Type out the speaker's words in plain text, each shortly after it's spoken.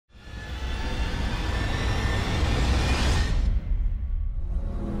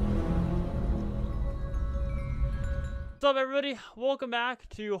What's up, everybody? Welcome back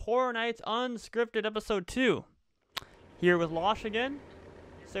to Horror Nights Unscripted Episode 2. Here with Losh again.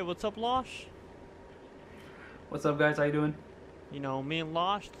 Say what's up, Losh. What's up, guys? How you doing? You know, me and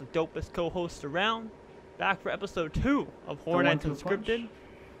Losh, the dopest co-hosts around. Back for Episode 2 of Horror Nights Unscripted.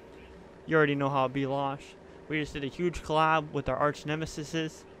 You already know how it be, Losh. We just did a huge collab with our arch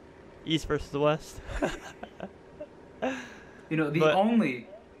nemesis, East versus West. You know, the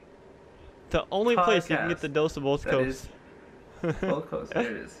only place you can get the dose of both coasts. Both coasts,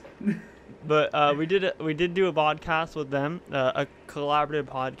 there it is. But we did do a podcast with them, a collaborative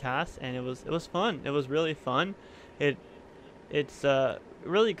podcast, and it was fun. It was really fun. It's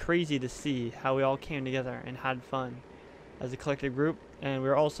really crazy to see how we all came together and had fun as a collective group. And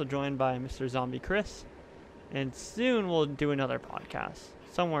we're also joined by Mr. Zombie Chris, and soon we'll do another podcast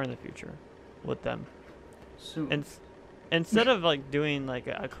somewhere in the future with them. Soon. And instead of like doing like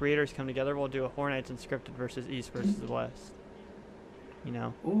a creators come together, we'll do a Horror Nights Unscripted versus East versus the West. You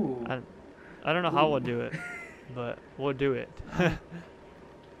know. Ooh. I don't know how we'll do it, but we'll do it.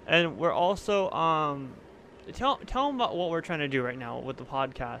 And we're also tell them about what we're trying to do right now with the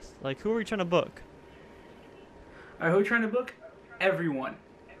podcast. Like, who are we trying to book? All right, who are we trying to book? Everyone.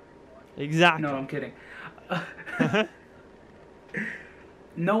 Exactly. No, I'm kidding.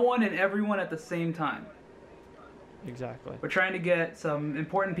 No one and everyone at the same time. Exactly. We're trying to get some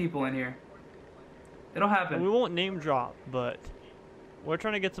important people in here. It'll happen. And we won't name drop, but we're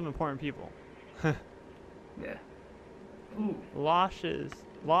trying to get some important people. Yeah. Ooh. Losh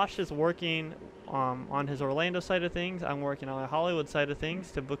is working on his Orlando side of things. I'm working on the Hollywood side of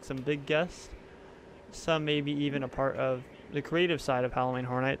things to book some big guests. Some maybe even a part of the creative side of Halloween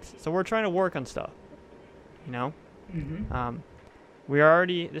Horror Nights. So we're trying to work on stuff. You know? Mm-hmm.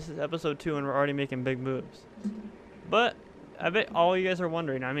 This is episode 2 and we're already making big moves. But I bet all you guys are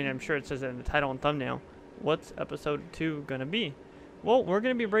wondering, I mean, I'm sure it says it in the title and thumbnail, what's episode 2 going to be? Well, we're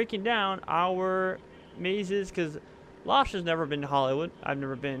going to be breaking down our mazes, because Losh has never been to Hollywood. I've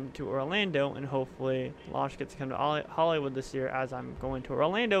never been to Orlando, and hopefully Losh gets to come to Hollywood this year as I'm going to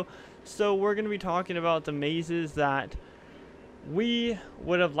Orlando. So we're going to be talking about the mazes that we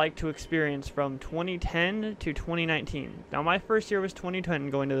would have liked to experience from 2010 to 2019. Now, my first year was 2010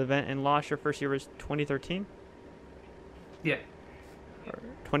 going to the event, and Losh, your first year was 2013? Yeah.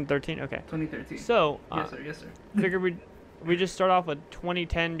 2013? Okay. 2013. So, yes, sir. Figured we just start off with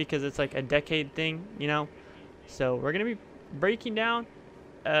 2010 because it's like a decade thing, you know? So we're going to be breaking down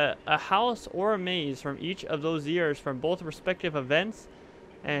a house or a maze from each of those years from both respective events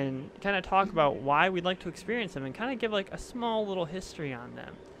and kind of talk about why we'd like to experience them and kind of give like a small little history on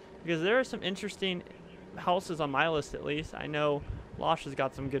them. Because there are some interesting houses on my list, at least. I know Losh has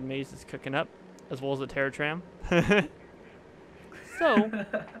got some good mazes cooking up, as well as the Terror Tram. So,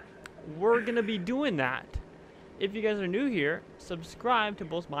 we're going to be doing that. If you guys are new here, subscribe to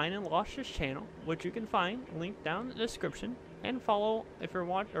both mine and Losh's channel, which you can find linked down in the description, and follow if you're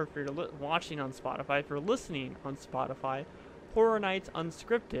watching on Spotify. If you're listening on Spotify, Horror Nights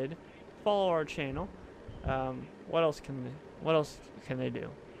Unscripted. Follow our channel. What else can they do?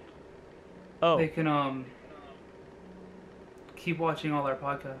 Oh, They can keep watching all our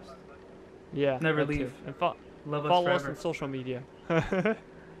podcasts. Yeah. Never leave. And Love us follow us forever. on social media.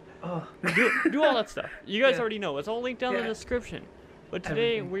 Oh. do all that stuff. You guys Yeah. already know. It's all linked down in the Yeah. description. But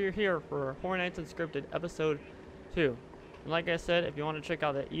today Everything. we're here for Horror Nights Unscripted episode 2. And like I said, if you want to check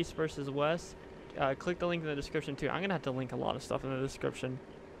out the East versus West, click the link in the description too. I'm going to have to link a lot of stuff in the description.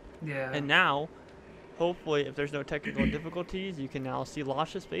 Yeah. And now, hopefully, if there's no technical difficulties, you can now see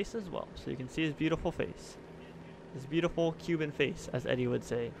Losh's face as well. So you can see his beautiful face. His beautiful Cuban face, as Eddie would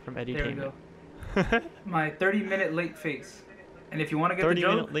say, from Eddie There we Tainment. go. My 30-minute late face. And if you want to get the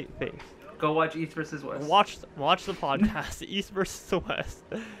 30-minute joke, late face. go watch East versus West. Watch the podcast, the East versus the West.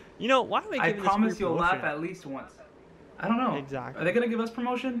 You know, why am I I giving promise this you'll promotion? laugh at least once. I don't know. Exactly. Are they gonna give us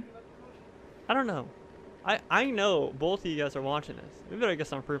promotion? I don't know. I know both of you guys are watching this. We better get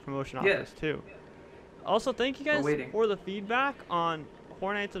some free promotion offers too. Also, thank you guys for the feedback on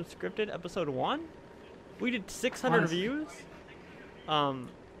Horror Nights Unscripted episode 1. We did 600 views,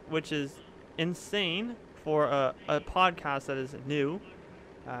 which is insane for a podcast that is new.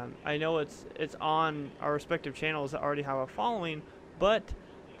 I know it's on our respective channels that already have a following, but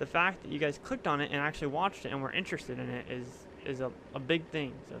the fact that you guys clicked on it and actually watched it and were interested in it is a big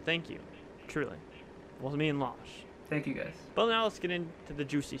thing. So thank you, truly. It was me and Losh. Thank you guys. But now let's get into the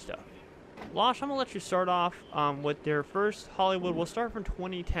juicy stuff. Losh, I'm gonna let you start off with your first Hollywood. We'll start from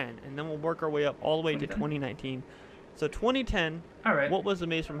 2010, and then we'll work our way up all the way to 2019. So 2010. All right. What was the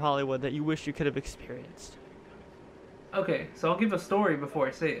maze from Hollywood that you wish you could have experienced? Okay, so I'll give a story before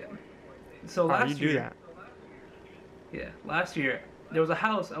I say it. So How last do you do year, Yeah, last year there was a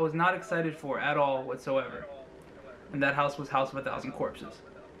house I was not excited for at all whatsoever, and that house was House of a Thousand Corpses.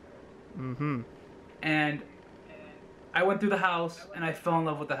 Mm-hmm. And I went through the house and I fell in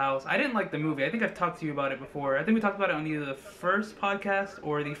love with the house. I didn't like the movie. I think I've talked to you about it before. I think we talked about it on either the first podcast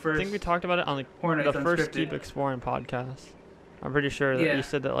or the I first. think we talked about it on Hornets the first Unscripted. Keep Exploring podcast. I'm pretty sure that Yeah. you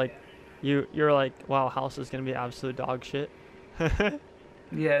said that like you're like, wow, House is gonna be absolute dog shit.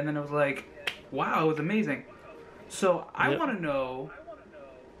 Yeah, and then it was like, wow, it was amazing. So I Yep. want to know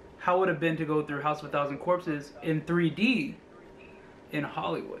how it would have been to go through House of a Thousand Corpses in 3D in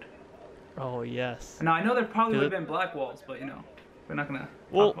Hollywood. Oh yes. Now I know there probably would Good. have been black walls, but we're not gonna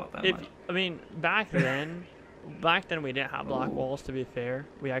Well, talk about that if much. I mean back then we didn't have black walls. To be fair,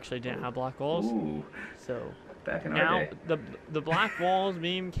 we actually didn't have black walls. Ooh, So back in our now day. the black walls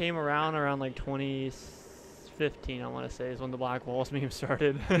meme came around like 2015. I want to say is when the black walls meme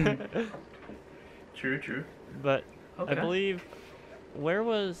started. True. But Okay. I believe where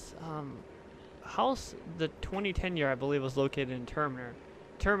was House the 2010 year I believe was located in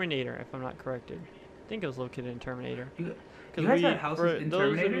Terminator, if I'm not corrected. I think it was located in Terminator. You guys had houses for in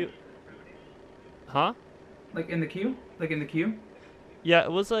those of Terminator? Huh? Like in the queue? Like in the queue? Yeah,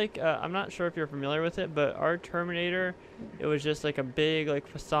 it was like I'm not sure if you're familiar with it, but our Terminator, it was just like a big like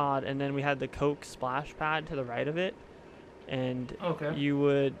facade, and then we had the Coke splash pad to the right of it, and Okay.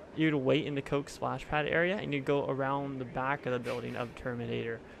 you'd wait in the Coke splash pad area, and you'd go around the back of the building of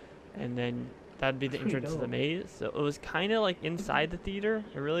Terminator, and then that'd be the That's pretty entrance to the dope. maze. So it was kind of like inside the theater.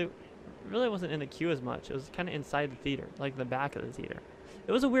 It really wasn't in the queue as much. It was kind of inside the theater, like the back of the theater.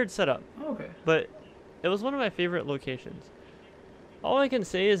 It was a weird setup, Okay. but it was one of my favorite locations. All I can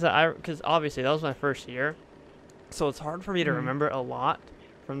say is that because obviously that was my first year, so it's hard for me to Mhm. remember a lot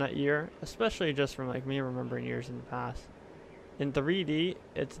from that year, especially just from like me remembering years in the past. In 3D,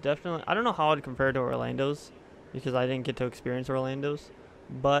 it's definitely, I don't know how I'd compare to Orlando's, because I didn't get to experience Orlando's,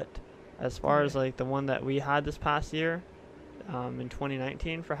 but as far as Okay. like the one that we had this past year, in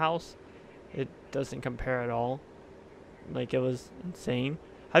 2019 for House, it doesn't compare at all. Like it was insane.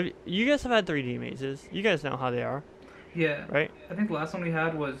 You guys have had 3D mazes? You guys know how they are, Yeah. right? I think the last one we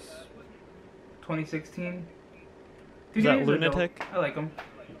had was 2016. Is that 3Ds are dope. Lunatic? I like them.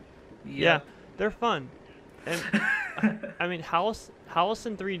 Yeah, they're fun. And I mean, House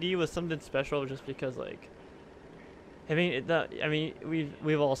in 3D was something special just because like,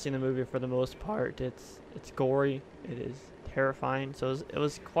 we've all seen the movie for the most part. It's gory. It is terrifying. So it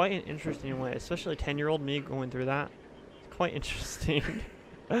was quite an interesting way, especially 10-year-old me going through that. It's quite interesting.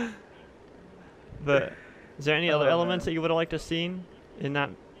 But is there any other Oh, elements man. that you would have liked to seen in that,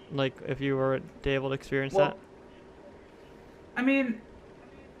 like if you were able to experience Well, that? I mean,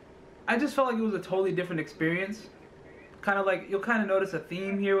 I just felt like it was a totally different experience. Kind of like, you'll kind of notice a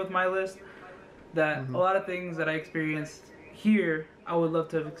theme here with my list, that Mhm. a lot of things that I experienced here, I would love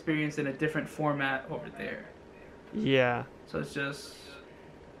to have experienced in a different format over there. Yeah. So it's just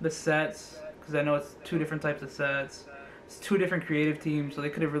the sets, because I know it's two different types of sets. It's two different creative teams, so they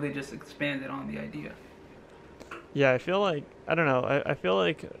could have really just expanded on the idea. Yeah, I feel like, I don't know, I feel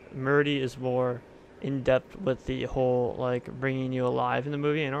like Murdy is more in depth with the whole like bringing you alive in the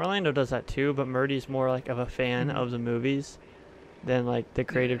movie, and Orlando does that too, but Murdy's more like of a fan Mhm. of the movies than like the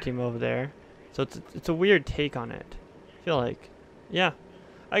creative Yeah. team over there. So it's a weird take on it. I feel like, yeah,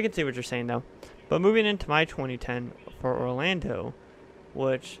 I can see what you're saying though. But moving into my 2010 for Orlando,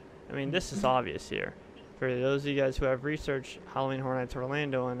 which, I mean, this is obvious here. For those of you guys who have researched Halloween Horror Nights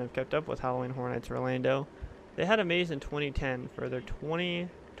Orlando and have kept up with Halloween Horror Nights Orlando, they had a maze in 2010 for their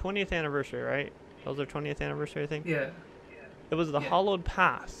 20th anniversary, right? That was their 20th anniversary, I think. Yeah. It was the Yeah. Hollowed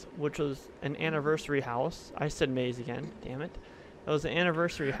Pass, which was an anniversary house. I said maze again, damn it. It was an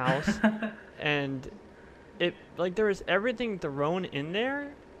anniversary house, and it, like, there was everything thrown in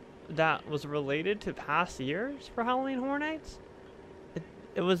there that was related to past years for Halloween Horror Nights.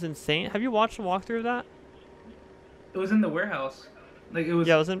 It was insane. Have you watched the walkthrough of that? It was in the warehouse. Like, it was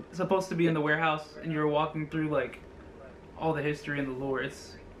Yeah, it was in. supposed to be in the warehouse, and you were walking through, like, all the history and the lore.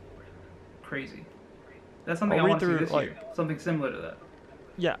 It's crazy. That's something I'll I read want to see through, this like- year. Something similar to that.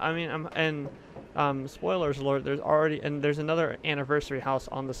 Yeah, I mean, spoilers alert. There's another anniversary house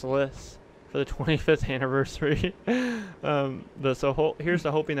on this list for the 25th anniversary. Here's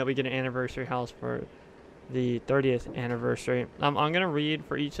the hoping that we get an anniversary house for the 30th anniversary. I'm gonna read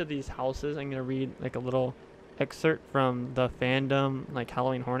for each of these houses. I'm gonna read like a little excerpt from the fandom, like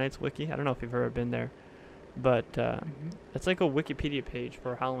Halloween Horror Nights wiki. I don't know if you've ever been there, but it's like a Wikipedia page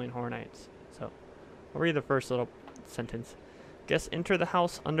for Halloween Horror Nights. So I'll read the first little sentence. Guests enter the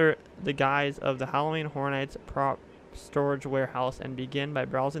house under the guise of the Halloween Horror Nights prop storage warehouse and begin by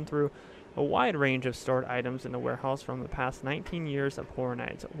browsing through a wide range of stored items in the warehouse from the past 19 years of Horror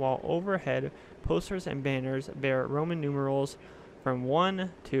Nights, while overhead posters and banners bear Roman numerals from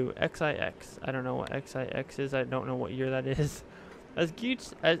 1 to XIX. I don't know what XIX is. I don't know what year that is. As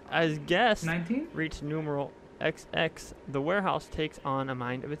guests 19? reach numeral XX, the warehouse takes on a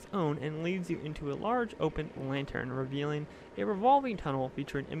mind of its own and leads you into a large open lantern, revealing a revolving tunnel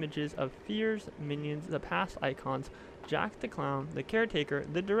featuring images of fears, minions, the past icons, Jack the Clown, the caretaker,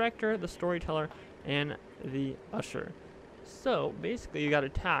 the director, the storyteller, and the usher. So basically, you got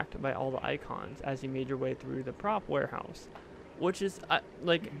attacked by all the icons as you made your way through the prop warehouse, which is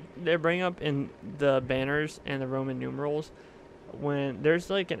like they bring up in the banners and the Roman numerals. When there's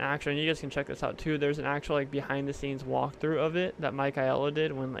like an actual, and you guys can check this out too, there's an actual like behind the scenes walkthrough of it that Mike Aiello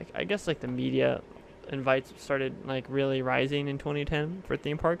did when like I guess like the media invites started like really rising in 2010 for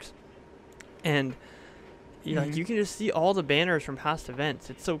theme parks, and like you can just see all the banners from past events.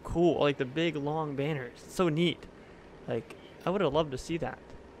 It's so cool, like the big long banners. It's so neat. Like I would have loved to see that,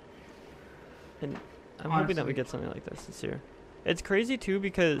 and I'm hoping that we get something like this year. It's crazy too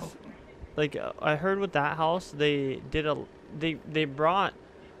because like I heard with that house they did they brought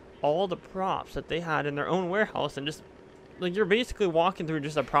all the props that they had in their own warehouse, and just like you're basically walking through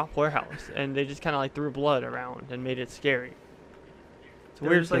just a prop warehouse, and they just kind of like threw blood around and made it scary. It's a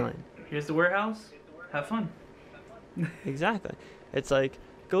weird feeling. Like, here's the warehouse, have fun. Exactly. It's like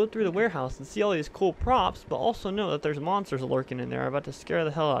go through the warehouse and see all these cool props, but also know that there's monsters lurking in there about to scare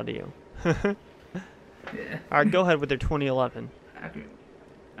the hell out of you. Yeah. All right, go ahead with your 2011. Accurate.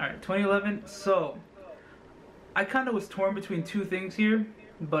 All right, 2011. So I kind of was torn between two things here,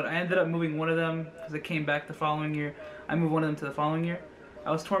 but I ended up moving one of them because it came back the following year. I moved one of them to the following year.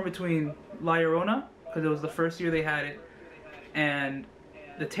 I was torn between La Llorona, because it was the first year they had it, and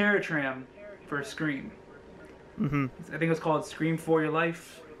the Terror Tram for Scream. Mm-hmm. I think it was called Scream for Your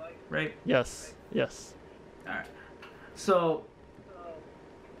Life, right? Yes. Yes. All right. So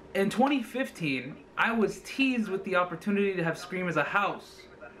in 2015, I was teased with the opportunity to have Scream as a house.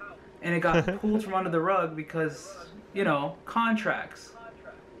 And it got pulled from under the rug because, you know, contracts.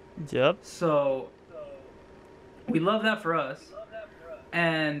 Yep. So we love that for us.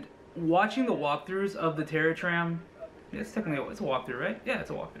 And watching the walkthroughs of the Terror Tram, it's technically it's a walkthrough, right? Yeah,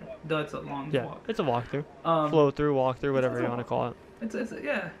 it's a walkthrough. Duh, it's a long walk. It's a walkthrough. Flow through, walkthrough, whatever you want to call it. It's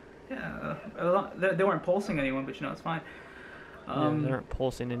yeah. They weren't pulsing anyone, but you know it's fine. They aren't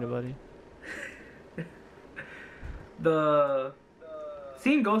pulsing anybody.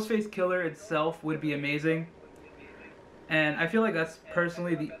 Seeing Ghostface Killer itself would be amazing. And I feel like that's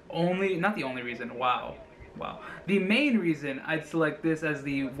personally not the only reason, wow. The main reason I'd select this as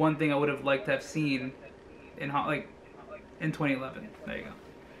the one thing I would have liked to have seen in 2011. There you go.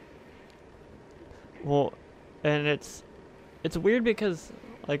 Well, and it's weird because,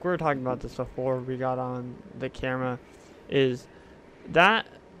 like we were talking about this before we got on the camera, is that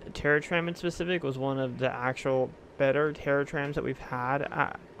Terror Tram in specific was one of the actual better Terror Trams that we've had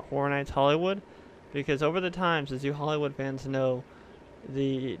at Horror Nights Hollywood, because over the times, as you Hollywood fans know,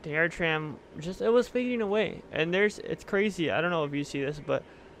 the Terror Tram it was fading away. And it's crazy, I don't know if you see this, but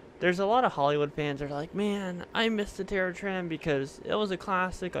there's a lot of Hollywood fans that are like, man, I miss the Terror Tram because it was a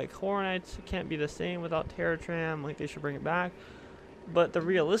classic, like Horror Nights can't be the same without Terror Tram, like they should bring it back. But the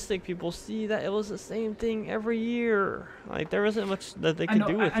realistic people see that it was the same thing every year. Like there wasn't much that they could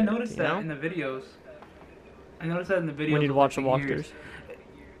do with it. I noticed that in the videos. When you'd watch the walkthroughs.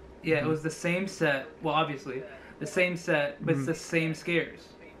 Yeah, it was the same set. Well, obviously, the same set, but it's the same scares.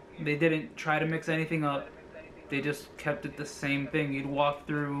 They didn't try to mix anything up. They just kept it the same thing. You'd walk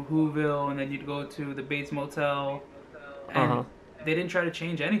through Whoville, and then you'd go to the Bates Motel, and they didn't try to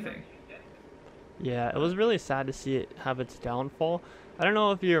change anything. Yeah, it was really sad to see it have its downfall. I don't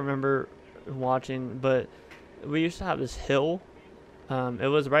know if you remember watching, but we used to have this hill. It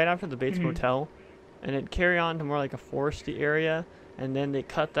was right after the Bates Motel, and it'd carry on to more like a foresty area, and then they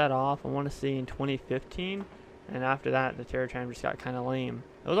cut that off, I want to say in 2015, and after that, the Terror Tram just got kind of lame.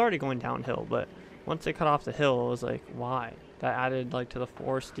 It was already going downhill, but once they cut off the hill, it was like, why? That added like to the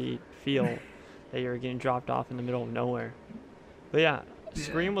foresty feel that you were getting dropped off in the middle of nowhere. But yeah,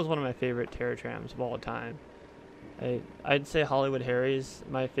 Scream was one of my favorite Terror Trams of all time. I'd say Hollywood Harry's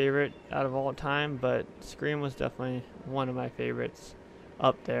my favorite out of all time, but Scream was definitely one of my favorites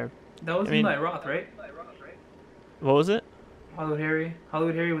up there. That was Eli Roth, right? What was it? Hollywood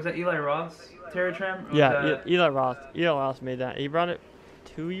Harry, was that Eli Roth's Terror Tram? Yeah, Eli Roth made that. He brought it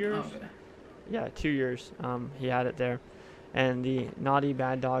 2 years? Oh, okay. Yeah, 2 years. He had it there. And the naughty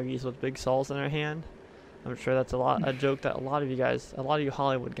bad doggies with big saws in their hand. I'm sure that's a joke that a lot of you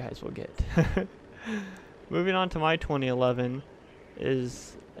Hollywood guys will get. Moving on to my 2011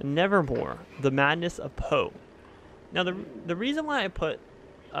 is Nevermore, The Madness of Poe. Now, the reason why I put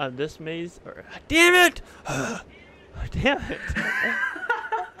this maze, or damn it, damn it,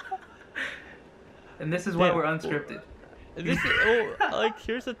 and this is why damn. we're unscripted. This is, like,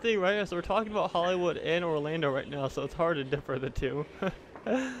 here's the thing, right? So we're talking about Hollywood and Orlando right now, so it's hard to differ the two.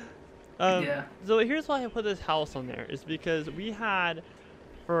 Yeah. So here's why I put this house on there, is because we had,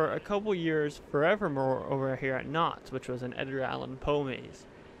 for a couple years, Forevermore over here at Knott's, which was an Edgar Allan Poe maze.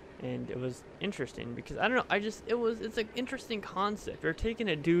 And it was interesting because, I don't know, it's an interesting concept. You're taking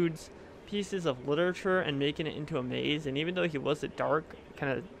a dude's pieces of literature and making it into a maze, and even though he was a dark,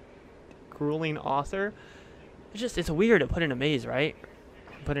 kind of grueling author, it's weird to put in a maze, right?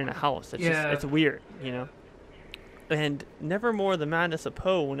 Put in a house. It's weird, you know? And Nevermore, The Madness of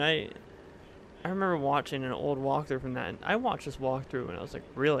Poe, when I remember watching an old walkthrough from that, and I watched this walkthrough when I was like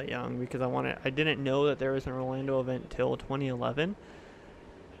really young because I didn't know that there was an Orlando event till 2011.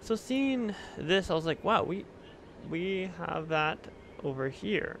 So seeing this, I was like, wow, we have that over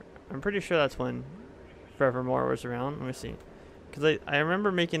here. I'm pretty sure that's when Forevermore was around. Let me see. Because I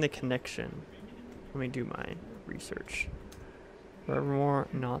remember making the connection. Let me do my research. Forevermore,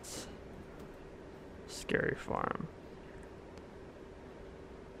 Knott's Scary Farm.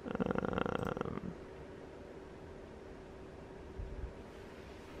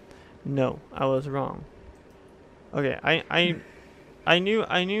 No, I was wrong. Okay, I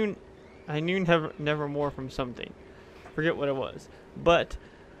knew Nevermore from something. Forget what it was. But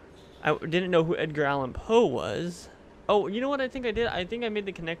I didn't know who Edgar Allan Poe was. Oh, you know what I think I did? I think I made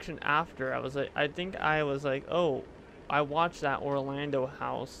the connection after. I think I was like, oh, I watched that Orlando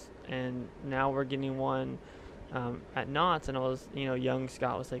house, and now we're getting one at Knott's, and I was, young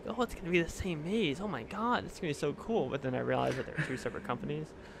Scott was like, oh, it's going to be the same maze. Oh my God, it's going to be so cool. But then I realized that they're two separate companies,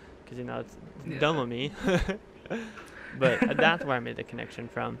 because, it's dumb of me. But that's where I made the connection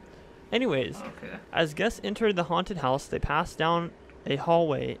from. Anyways, Okay. as guests entered the haunted house, they passed down a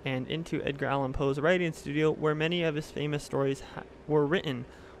hallway and into Edgar Allan Poe's writing studio, where many of his famous stories were written,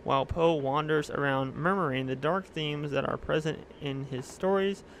 while Poe wanders around murmuring the dark themes that are present in his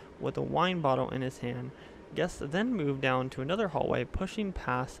stories with a wine bottle in his hand. Guests then move down to another hallway, pushing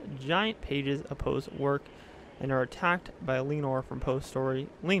past giant pages of Poe's work, and are attacked by Lenore from Poe's story,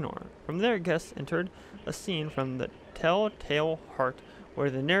 Lenore. From there, guests entered a scene from the Telltale Heart, where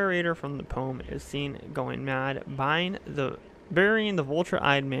the narrator from the poem is seen going mad, burying the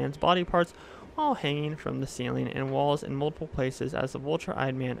vulture-eyed man's body parts while hanging from the ceiling and walls in multiple places as the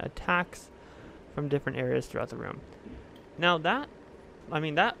vulture-eyed man attacks from different areas throughout the room. Now that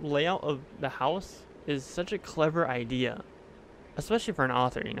layout of the house is such a clever idea, especially for an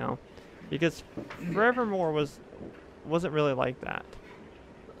author, because Forevermore wasn't really like that.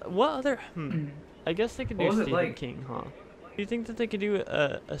 What other? I guess they could do Stephen King, huh? Do you think that they could do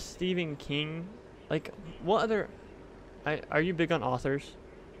a Stephen King? Like, what other? Are you big on authors?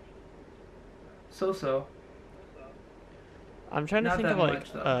 So. I'm trying to Not think that of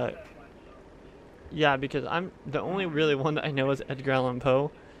like, much, yeah, because I'm the only really one that I know is Edgar Allan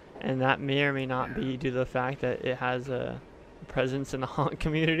Poe, and that may or may not be due to the fact that it has a presence in the haunt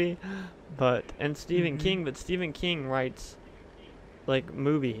community, and Stephen King, but Stephen King writes like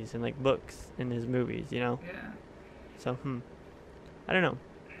movies and like books in his movies, Yeah. So I don't know.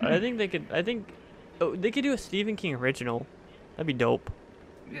 I think they could. They could do a Stephen King original. That'd be dope.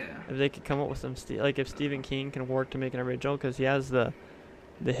 Yeah. If they could come up with some if Stephen King can work to make an original, because he has the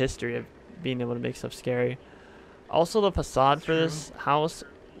history of being able to make stuff scary. Also, the facade for this house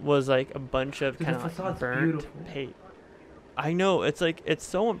was like a bunch of kind of like burnt paint. I know, it's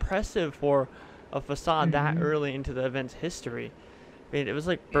so impressive for a facade that early into the event's history. I mean, it was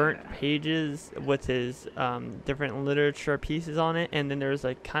like burnt pages with his different literature pieces on it, and then there's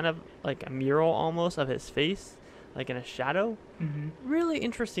like kind of like a mural almost of his face, like in a shadow. Really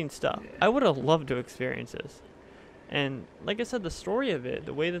interesting stuff. I would have loved to experience this. And like I said, the story of it,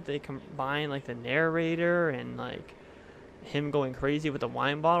 the way that they combine like the narrator and like him going crazy with the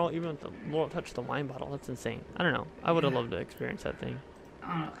wine bottle, even with the little touch of the wine bottle, that's insane. I don't know. I would have loved to experience that thing.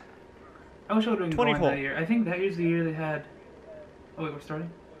 I wish I would have been going that year. I think that year's the year they had. Oh wait, we're starting?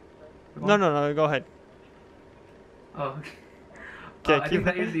 No, go ahead. Oh, okay. I think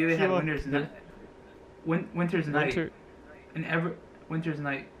that year's the year they had Winter's Night. Winter's Night. And Winter's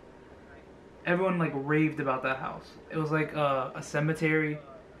Night. Everyone like raved about that house. It was like a cemetery,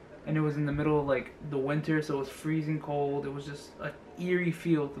 and it was in the middle of like the winter, so it was freezing cold. It was just an eerie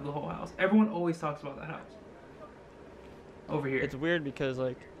feel to the whole house. Everyone always talks about that house. Over here. It's weird because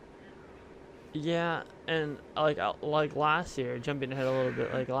like, yeah, and like last year, jumping ahead a little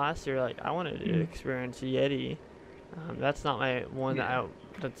bit, like last year, like I wanted to experience Yeti That's not my one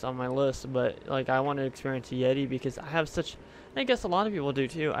that's on my list, but like I want to experience a Yeti because I have such. I guess a lot of people do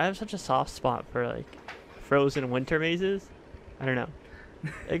too. I have such a soft spot for like frozen winter mazes. I don't know,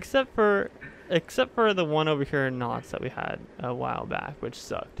 except for the one over here in Knott's that we had a while back, which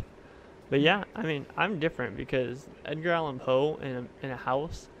sucked. But yeah, I mean, I'm different because Edgar Allan Poe in a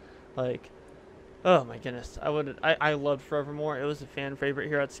house, like, oh my goodness, I loved Forevermore. It was a fan favorite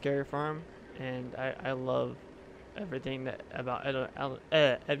here at Scary Farm, and I love everything that about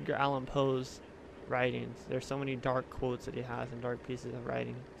Edgar Allan Poe's writings. There's so many dark quotes that he has and dark pieces of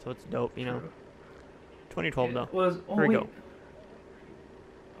writing, so it's dope, you know. 2012 though. Here we go.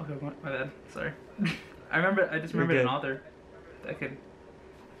 Okay, my bad. Sorry. I just remembered an author that could.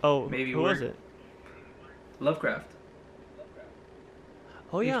 Oh, maybe who work. was it? Lovecraft.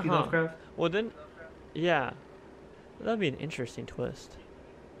 Oh yeah, H.P. huh? Lovecraft. Well then, yeah, that'd be an interesting twist.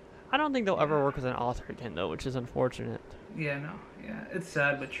 I don't think they'll ever work with an author again though, which is unfortunate. Yeah, no, yeah, it's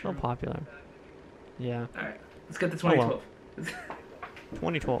sad but true. So popular. Yeah. All right, let's get to 2012. Oh, well.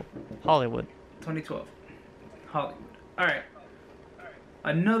 2012, Hollywood. 2012, Hollywood. All right,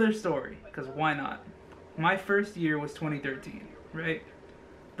 another story, because why not? My first year was 2013, right?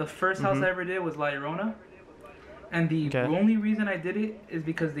 The first house I ever did was La Llorona. And the only reason I did it is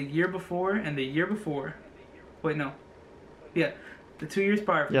because the year before and the year before... Wait, no. Yeah, the 2 years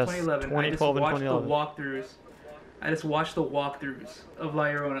prior, from 2011, I just watched the walkthroughs. I just watched the walkthroughs of La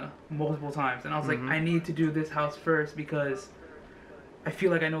Llorona multiple times. And I was like, I need to do this house first because I feel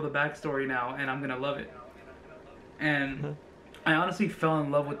like I know the backstory now and I'm going to love it. And I honestly fell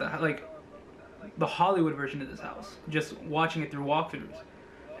in love with the Hollywood version of this house. Just watching it through walkthroughs.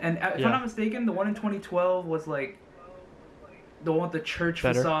 And if I'm not mistaken, the one in 2012 was like the one with the church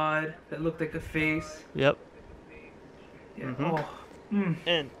facade that looked like a face. Yep. Yeah.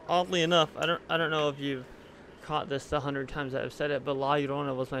 And oddly enough, I don't know if you've caught this 100 times that I've said it, but La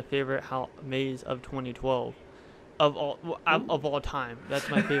Llorona was my favorite maze of 2012, of all time. That's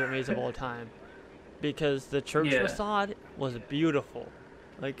my favorite maze of all time, because the church facade was beautiful,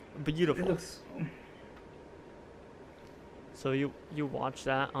 like beautiful. It looks... So you watched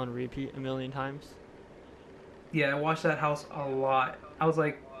that on repeat a million times? Yeah, I watched that house a lot. I was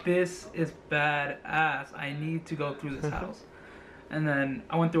like, this is badass. I need to go through this house. And then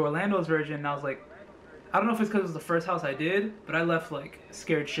I went through Orlando's version, and I was like, I don't know if it's because it was the first house I did, but I left like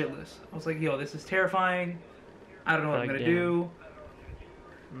scared shitless. I was like, yo, this is terrifying. I don't know what I'm going to do.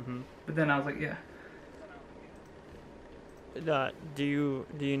 But then I was like, yeah. Do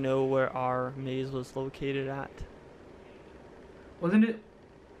you know where our maze was located at? Wasn't it?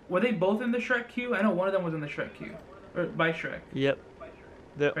 Were they both in the Shrek queue? I know one of them was in the Shrek queue, or by Shrek. Yep.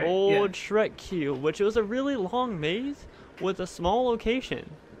 The old Shrek queue, which was a really long maze with a small location.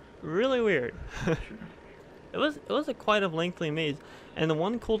 Really weird. It was a quite a lengthy maze, and the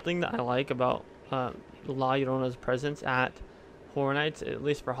one cool thing that I like about La Llorona's presence at Horror Nights, at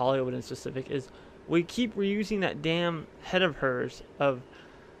least for Hollywood in specific, is we keep reusing that damn head of hers.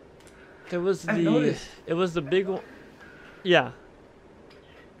 It was the big one. Yeah.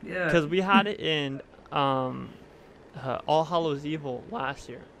 Yeah. Because we had it in All Hallows Evil last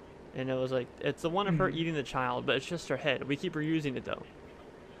year, and it was like it's the one of her eating the child, but it's just her head. We keep reusing it though,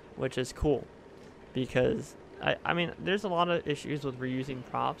 which is cool, because I mean there's a lot of issues with reusing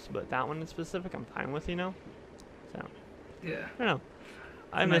props, but that one in specific I'm fine with, you know. So yeah, I don't know.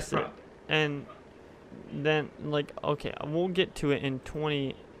 I missed it, and then like okay, we'll get to it in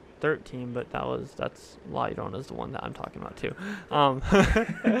 2013, but that's La Llorona's the one that I'm talking about too.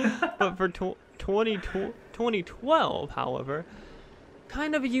 But for 2012, however,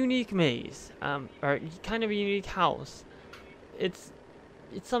 kind of a unique maze, or kind of a unique house. It's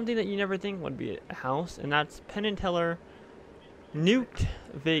something that you never think would be a house, and that's Penn and Teller nuked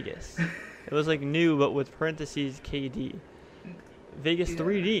Vegas. It was like new, but with parentheses KD. Vegas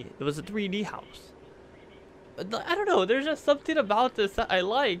 3D. It was a 3D house. I don't know. There's just something about this that I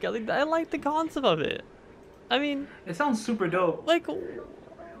like. I like the concept of it. I mean, it sounds super dope. Like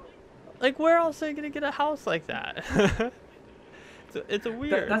where else are you gonna get a house like that? it's a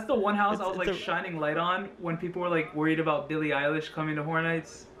weird. That's the one house I was like shining light on when people were like worried about Billie Eilish coming to Horror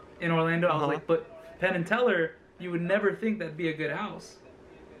Nights in Orlando. I was like, but Penn and Teller, you would never think that'd be a good house.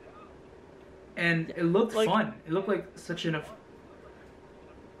 And it looked fun. It looked like such an.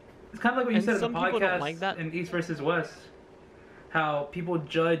 It's kind of like what you said in the podcast in East versus West. How people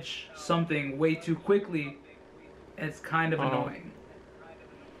judge something way too quickly, and it's kind of annoying.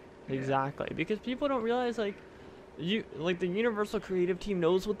 Exactly, because people don't realize the Universal creative team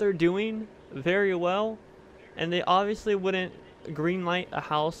knows what they're doing very well, and they obviously wouldn't green light a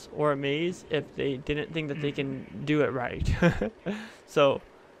house or a maze if they didn't think that they can do it right. So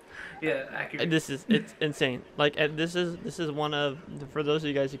Yeah, accurate. it's insane. Like this is one of for those of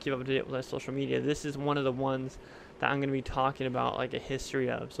you guys who keep up to date with my social media. This is one of the ones that I'm gonna be talking about like a history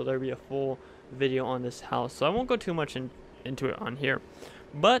of. So there'll be a full video on this house. So I won't go too much into it on here.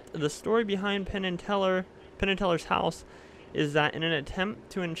 But the story behind Penn and Teller's house is that in an attempt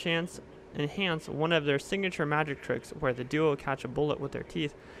to enhance one of their signature magic tricks, where the duo catch a bullet with their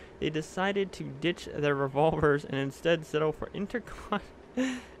teeth, they decided to ditch their revolvers and instead settle for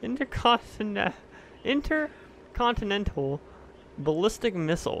intercontinental ballistic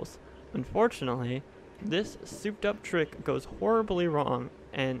missiles. Unfortunately, this souped-up trick goes horribly wrong,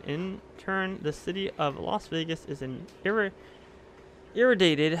 and in turn, the city of Las Vegas is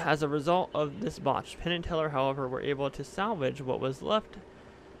irradiated as a result of this botch. Penn and Teller, however, were able to salvage what was left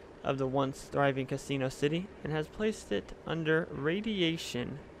of the once thriving casino city and has placed it under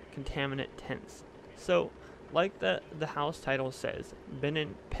radiation contaminant tents. So, like the house title says,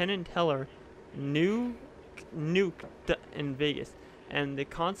 Penn and Teller nuked in Vegas, and the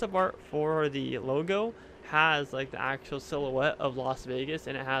concept art for the logo has like the actual silhouette of Las Vegas,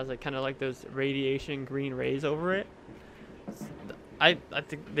 and it has like kind of like those radiation green rays over it. I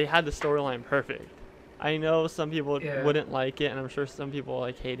think they had the storyline perfect. I know some people wouldn't like it, and I'm sure some people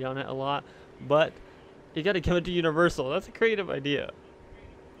like hated on it a lot, but you got to give it to Universal. That's a creative idea.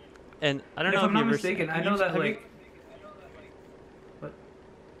 And I don't know if I'm not you've mistaken, I know that like what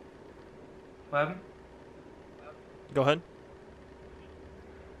happened? Go ahead.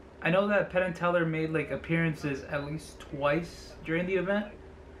 I know that Penn and Teller made like appearances at least twice during the event,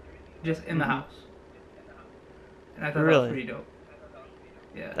 just in the house, and I thought that was pretty dope.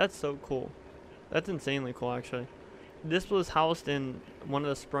 Yeah, that's so cool. That's insanely cool, actually. This was housed in one of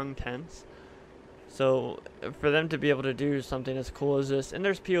the sprung tents. So, for them to be able to do something as cool as this, and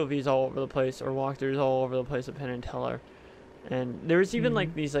there's POVs all over the place, or walkthroughs all over the place of Penn and Teller. And there was even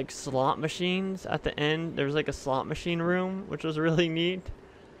like these like slot machines at the end. There was like a slot machine room, which was really neat.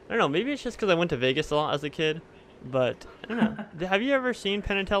 I don't know, maybe it's just because I went to Vegas a lot as a kid, but I don't know. Have you ever seen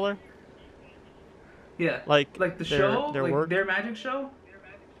Penn and Teller? Yeah. Like the show? Their like work? Their magic show?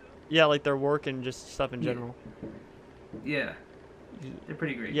 Yeah, like their work and just stuff in general. Yeah. They're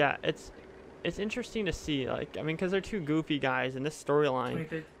pretty great. Yeah, it's interesting to see, like, I mean, because they're two goofy guys, and this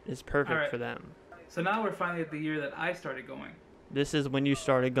storyline is perfect for them. So now we're finally at the year that I started going. This is when you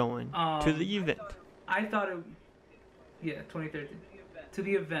started going to the event. I thought it, 2013. To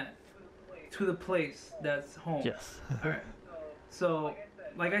the event, to the place that's home. Yes. All right. So,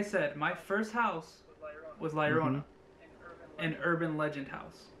 like I said, my first house was La Llorona, an urban legend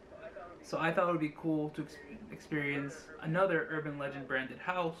house. So I thought it would be cool to experience another urban legend branded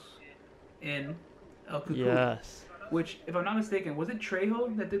house in El Cucuy. Yes. Which, if I'm not mistaken, was it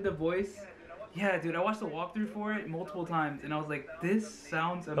Trejo that did the voice? Yeah, dude, I watched the walkthrough for it multiple times, and I was like, this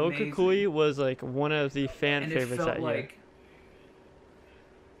sounds amazing. El Cucuy was like one of the fan favorites that year.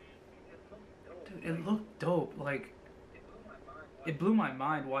 Dude, it looked dope. Like, it blew my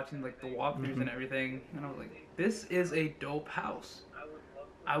mind watching like the walkthroughs and everything, and I was like, this is a dope house.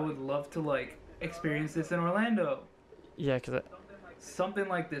 I would love to like experience this in Orlando. Yeah, cause something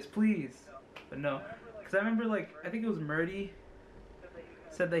like this, please. But no, because I remember like I think it was Murdy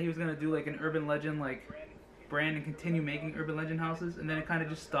said that he was gonna do like an urban legend like brand and continue making urban legend houses, and then it kind of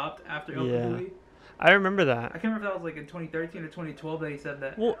just stopped after El Cucuy. I remember that. I can't remember if that was like in 2013 or 2012 that he said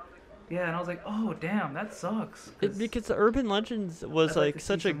that. Well, yeah, and I was like, oh damn, that sucks. Because the urban legends was like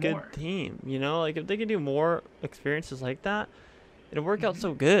such a good theme, you know. Like if they could do more experiences like that, it'll work out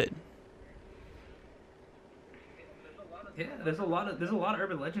so good. Yeah, there's a lot of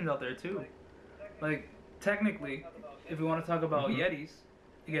urban legends out there too. Like technically, if we want to talk about Yetis,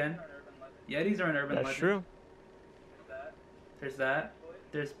 again, Yetis are an urban legend. That's true. There's that.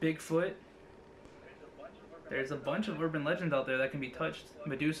 There's Bigfoot. There's a bunch of urban legends out there that can be touched.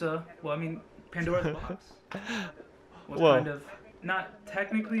 Medusa. Well, I mean, Pandora's Box was kind of not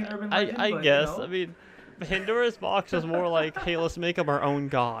technically an urban legend. I but, guess. You know. I mean, Pandora's Box is more like, hey, let's make up our own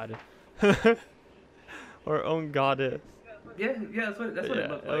god, our own goddess. Yeah, that's what it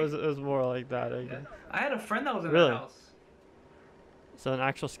looked like. It was more like that, I guess. I had a friend that was in Really? that house. So an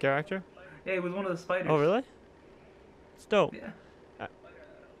actual scare actor? Yeah, he was one of the spiders. Oh, really? It's dope. Yeah. Yeah,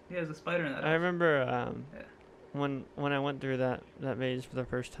 there's a spider in that house. I remember when I went through that maze for the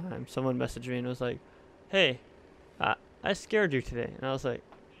first time, someone messaged me and was like, "Hey, I scared you today," and I was like,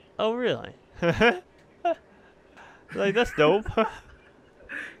 "Oh, really?" Like, that's dope.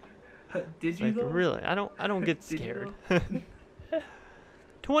 Did you like, though? really? I don't get scared.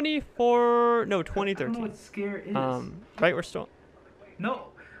 24, no, I don't know 2013. what scare is. Right, we're still. No.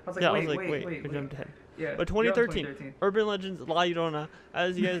 I was like, Yeah, wait, I was like, wait, we jumped ahead. Yeah. But you're on 2013, Urban Legends La Llorona.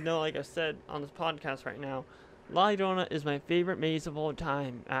 As you guys know, like I said on this podcast right now, La Llorona is my favorite maze of all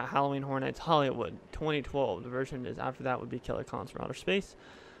time at Halloween Horror Nights Hollywood 2012. The version is after that would be Killer Clowns from Outer Space.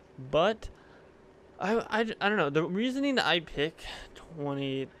 But I don't know. The reasoning that I picked La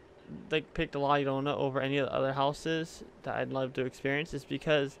Llorona over any of the other houses that I'd love to experience is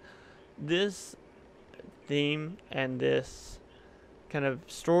because this theme and this kind of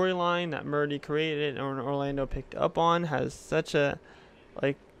storyline that Murdy created and Orlando picked up on has such a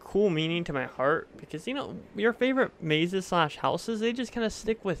like cool meaning to my heart, because you know your favorite mazes / houses, they just kind of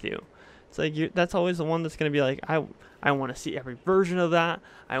stick with you. It's like that's always the one that's gonna be like, I want to see every version of that.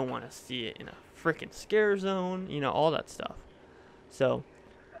 I want to see it in a freaking scare zone, you know, all that stuff. So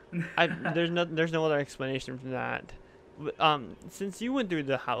there's no other explanation for that. Since you went through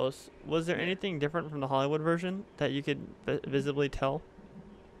the house, was there anything different from the Hollywood version that you could visibly tell?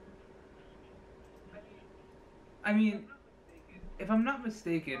 I mean, if I'm not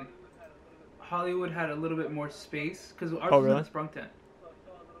mistaken, Hollywood had a little bit more space because ours was in a sprung tent,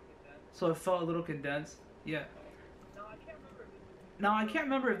 so it felt a little condensed. Yeah. Now I can't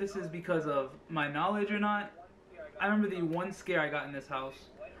remember if this is because of my knowledge or not. I remember the one scare I got in this house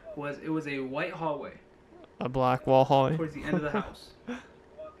was a white hallway. A black wall hallway? Towards the end of the house.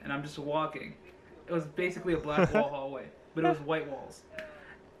 And I'm just walking. It was basically a black wall hallway, but it was white walls.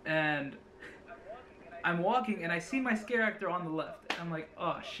 And I'm walking and I see my scare actor on the left. I'm like,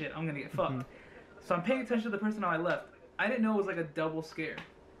 oh shit, I'm gonna get fucked. So I'm paying attention to the person on my left. I didn't know it was like a double scare.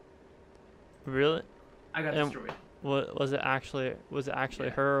 Really? I got destroyed. Was it actually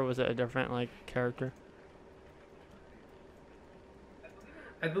her, or was it a different like character?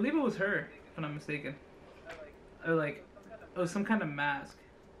 I believe it was her, if I'm not mistaken. Or like, it was some kind of mask.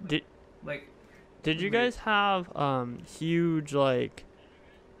 Did you weird. guys have huge like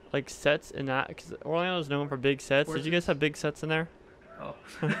sets in that? Because Orlando's known for big sets. Horses? Did you guys have big sets in there? Oh.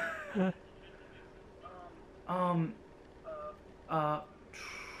 I'm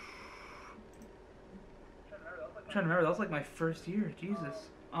trying to remember. That was like my first year. Jesus.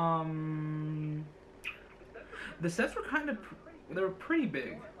 The sets were they were pretty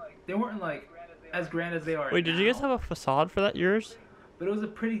big. They weren't like as grand as they are. Wait, did you guys have a facade for that yours? But it was a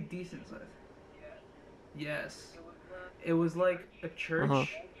pretty decent size. Yes. It was like a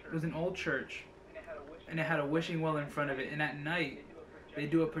church. It was an old church, and it had a wishing well in front of it. And at night, they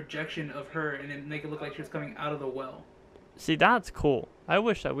do a projection of her and then make it look like she was coming out of the well. See, that's cool. I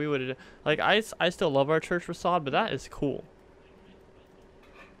wish that we would have. Like, I still love our church facade, but that is cool.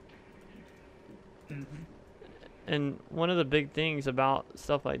 And one of the big things about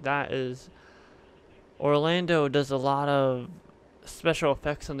stuff like that is Orlando does a lot of special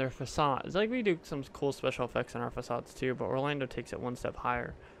effects on their facades. Like, we do some cool special effects on our facades too, but Orlando takes it one step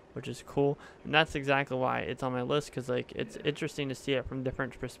higher, which is cool. And that's exactly why it's on my list, because like it's interesting to see it from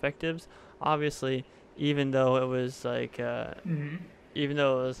different perspectives. Obviously, even though it was like even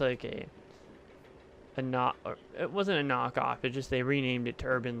though it was like a not, or it wasn't a knockoff, it just they renamed it to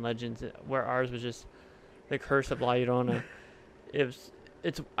Urban Legends, where ours was just the Curse of La Llorona.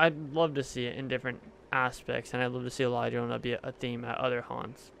 I'd love to see it in different aspects, and I'd love to see La Llorona be a theme at other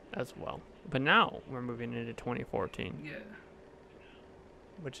haunts as well. But now we're moving into 2014. Yeah.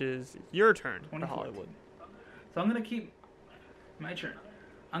 Which is your turn for Hollywood. So I'm gonna keep my turn.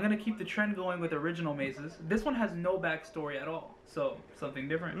 I'm gonna keep the trend going with original mazes. This one has no backstory at all, so something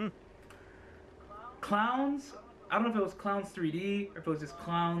different. Clowns. I don't know if it was Clowns 3D or if it was just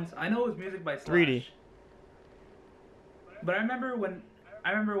Clowns. I know it was music by Slash. 3D. But I remember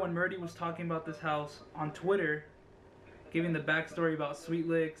when Murdy was talking about this house on Twitter, giving the backstory about Sweet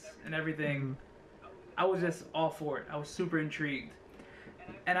Licks and everything. I was just all for it. I was super intrigued.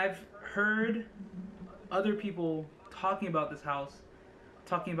 And I've heard other people talking about this house,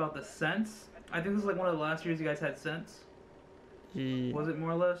 talking about the scents. I think this is like one of the last years you guys had scents. Was it more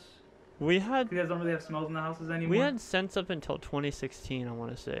or less? You guys don't really have smells in the houses anymore? We had scents up until 2016, I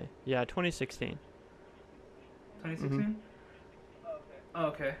want to say. Yeah, 2016. 2016? Oh,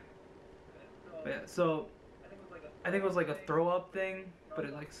 okay. But yeah, so I think it was like a throw up thing, but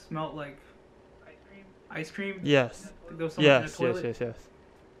it like smelled like ice cream. Yes. There was someone in the toilet. Yes.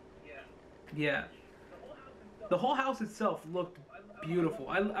 Yeah. The whole house itself looked beautiful.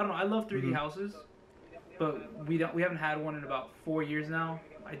 I don't know. I love 3D houses, but we haven't had one in about 4 years now.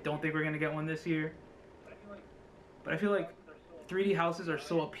 I don't think we're gonna get one this year. But I feel like 3D houses are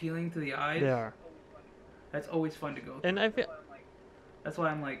so appealing to the eyes. They are. That's always fun to go through. And I feel. That's why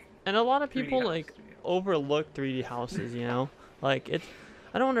I'm like. And a lot of people like overlook 3D houses, you know? Like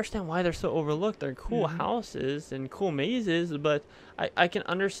I don't understand why they're so overlooked. They're cool houses and cool mazes, but I can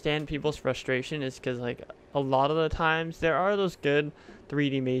understand people's frustration is because, like, a lot of the times there are those good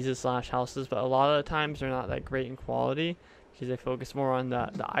 3D mazes slash houses, but a lot of the times they're not that great in quality because they focus more on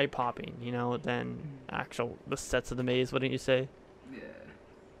the eye popping, you know, than the sets of the maze. Wouldn't you say? Yeah.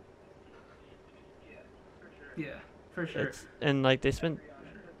 Yeah, for sure. And like they spent.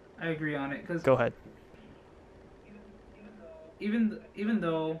 I agree on it. Go ahead. Even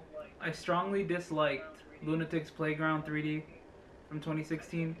though I strongly disliked Lunatic's Playground 3D from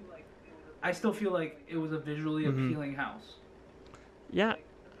 2016, I still feel like it was a visually appealing house. Yeah.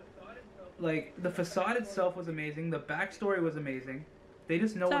 Like, the facade itself was amazing. The backstory was amazing. They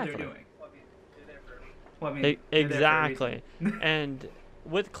just know what they're doing. Well, I mean, exactly. And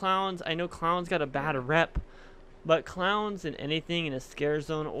with clowns, I know clowns got a bad rep, but clowns in anything in a scare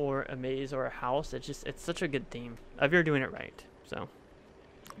zone or a maze or a house, it's such a good theme if you're doing it right. So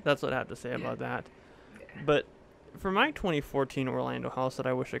that's what I have to say about that. But for my 2014 Orlando house that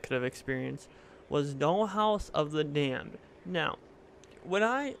I wish I could have experienced was Dollhouse of the Damned. Now,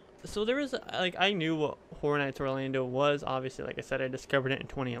 so there was, like, I knew what Horror Nights Orlando was. Obviously, like I said, I discovered it in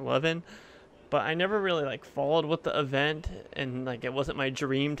 2011. But I never really, like, followed with the event, and, like, it wasn't my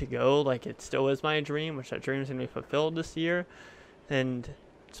dream to go. Like, it still is my dream, which that dream is going to be fulfilled this year. And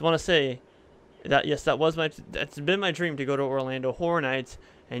just want to say that, yes, that's been my dream to go to Orlando Horror Nights.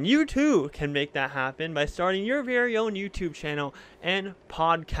 And you, too, can make that happen by starting your very own YouTube channel and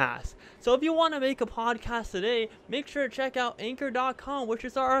podcast. So if you want to make a podcast today, make sure to check out Anchor.com, which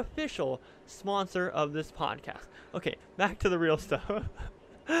is our official sponsor of this podcast. Okay, back to the real stuff.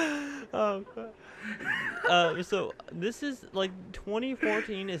 So this is, like,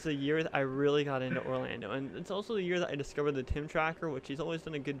 2014 is the year that I really got into Orlando, and it's also the year that I discovered the Tim Tracker, which he's always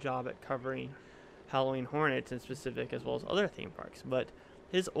done a good job at covering Halloween Horror Nights in specific, as well as other theme parks. But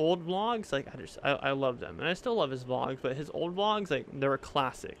his old vlogs, like, I love them, and I still love his vlogs, but his old vlogs, like, they were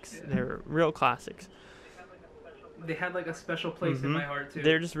classics. They were real classics. They had, like, a special place in my heart too.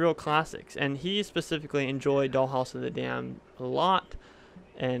 They're just real classics, and he specifically enjoyed Dollhouse of the Damned a lot.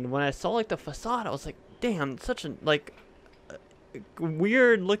 And when I saw, like, the facade, I was like, damn, such a, like,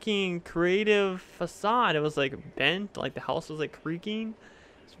 weird looking creative facade. It was, like, bent, like the house was, like, creaking.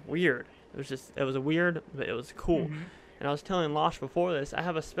 It's weird. It was weird, but it was cool. And I was telling Losh before this, I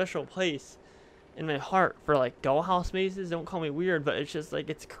have a special place in my heart for, like, dollhouse mazes. Don't call me weird, but it's just, like,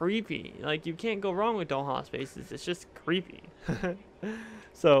 it's creepy. Like, you can't go wrong with dollhouse mazes. It's just creepy.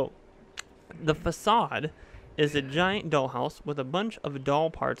 So the facade is a giant dollhouse with a bunch of doll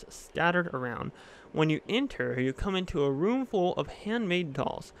parts scattered around. When you enter, you come into a room full of handmade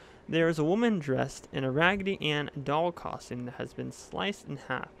dolls. There is a woman dressed in a Raggedy Ann doll costume that has been sliced in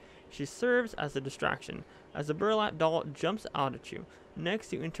half. She serves as a distraction, as a burlap doll jumps out at you.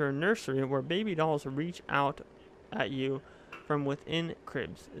 Next, you enter a nursery where baby dolls reach out at you from within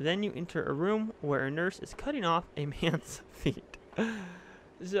cribs. Then you enter a room where a nurse is cutting off a man's feet.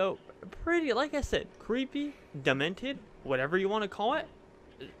 So, pretty, like I said, creepy, demented, whatever you want to call it,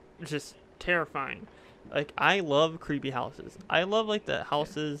 just terrifying. Like, I love creepy houses. I love, like, the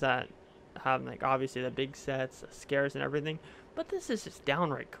houses that have, like, obviously the big sets, the scares and everything, but this is just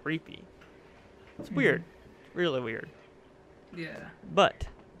downright creepy. It's weird. Really weird. Yeah. But,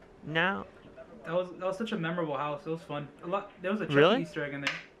 now... That was such a memorable house. It was fun. There was a Chucky Really? Easter egg in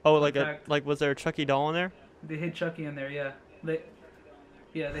there. Oh, was there a Chucky doll in there? They hid Chucky in there, yeah.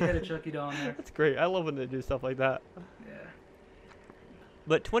 They had a Chucky doll in there. That's great. I love when they do stuff like that. Yeah.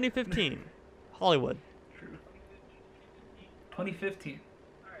 But 2015, Hollywood. True. 2015,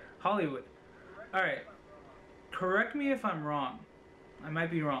 Hollywood. All right. Correct me if I'm wrong. I might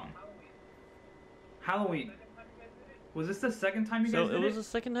be wrong. Halloween. Was this the second time you guys did it? So it was the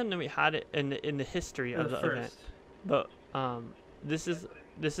second time that we had it in the history of the event. But this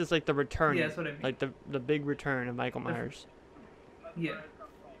is like the return. Yeah, that's what I mean. Like the big return of Michael Myers. Yeah.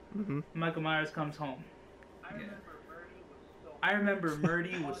 Michael Myers comes home. Yeah. I remember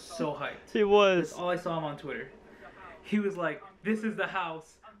Murdy was so hyped. He was. That's all I saw him on Twitter. He was like, "This is the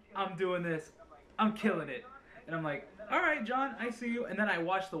house. I'm doing this. I'm killing it." And I'm like, "All right, John, I see you." And then I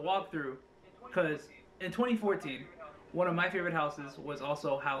watched the walkthrough, because in 2014, one of my favorite houses was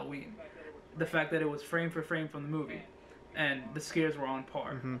also Halloween. The fact that it was frame for frame from the movie, and the scares were on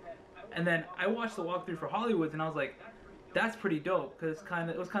par. And then I watched the walkthrough for Hollywood, and I was like, "That's pretty dope," because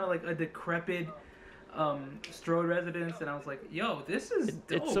it was kind of like a decrepit Strode residence, and I was like, "Yo, this is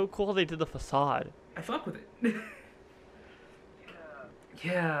dope." It's so cool they did the facade. I fuck with it.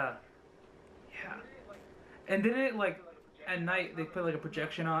 Yeah. And didn't it, like, at night they put like a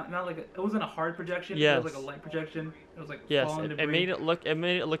projection on, not like it wasn't a hard projection, but it Yes. was like a light projection. It was like Yes, falling it debris. made it look. It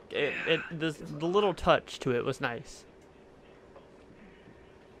made it look. The little touch to it was nice.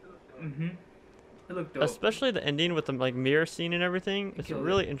 Mhm. It looked dope. Especially the ending with the like mirror scene and everything. It's killed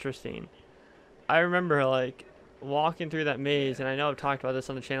really interesting. I remember like walking through that maze, and I know I've talked about this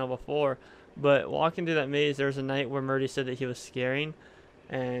on the channel before, but walking through that maze, there was a night where Murdy said that he was scaring,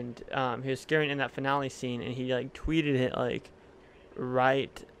 and he was scaring in that finale scene, and he like tweeted it like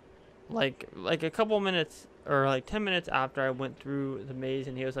right, like a couple minutes or like 10 minutes after I went through the maze,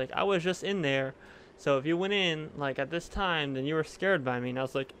 and he was like, I was just in there. So if you went in like at this time, then you were scared by me. And I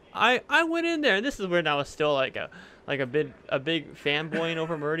was like, I went in there. This is when I was still like a big fanboying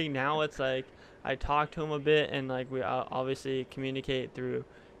over Murdy. Now it's like I talk to him a bit, and like we obviously communicate through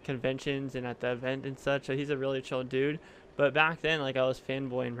conventions and at the event and such. So he's a really chill dude. But back then, like I was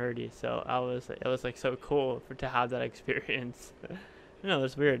fanboying Murdy, so it was like so cool to have that experience. No,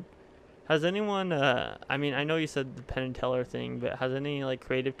 it's weird. Has anyone, I mean, I know you said the Penn and Teller thing, but has any, like,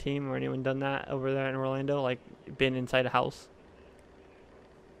 creative team or anyone done that over there in Orlando? Like, been inside a house?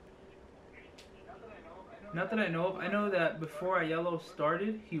 Not that I know of. I know that before Aiello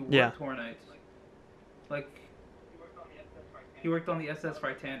started, he worked Yeah. Horror Nights. Like, he worked on the SS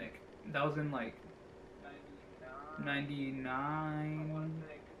Titanic. That was in, like, 99,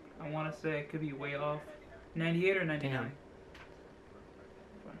 I want to say. I could be way off. 98 or 99. Damn.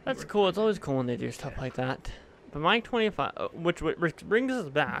 That's cool. It's always cool when they do stuff like that. But Mike 25, which brings us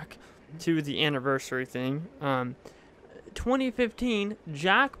back to the anniversary thing. 2015,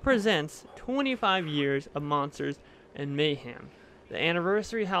 Jack presents 25 years of Monsters and Mayhem, the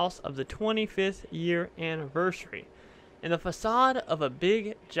anniversary house of the 25th year anniversary. In the facade of a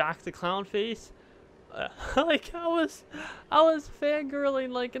big Jack the Clown face, like I was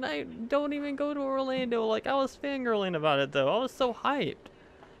fangirling, like, and I don't even go to Orlando. Like I was fangirling about it though. I was so hyped.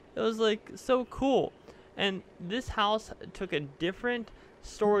 It was like so cool. And this house took a different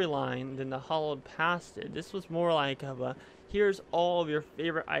storyline than the Hollowed Past did. This was more like of a, here's all of your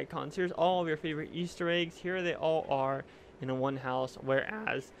favorite icons, here's all of your favorite Easter eggs, here they all are in a one house,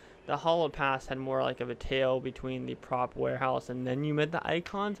 whereas the Hollowed Past had more like of a tale between the prop warehouse and then you met the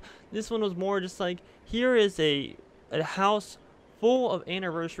icons. This one was more just like, here is a house full of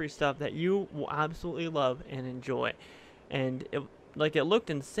anniversary stuff that you will absolutely love and enjoy. And it looked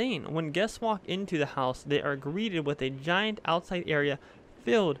insane. When guests walk into the house, they are greeted with a giant outside area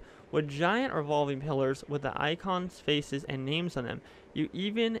filled with giant revolving pillars with the icons' faces and names on them. You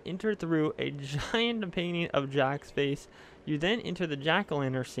even enter through a giant painting of Jack's face. You then enter the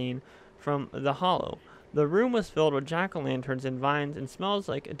jack-o'-lantern scene from the Hollow. The room was filled with jack-o'-lanterns and vines and smells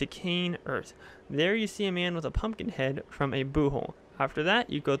like decaying earth. There you see a man with a pumpkin head from a boo hole. After that,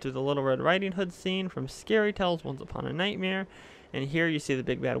 you go through the Little Red Riding Hood scene from Scary Tales Once Upon a Nightmare. And here you see the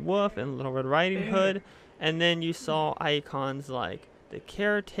Big Bad Wolf and Little Red Riding Hood. And then you saw icons like the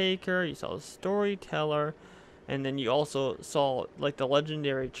Caretaker, you saw the Storyteller, and then you also saw like the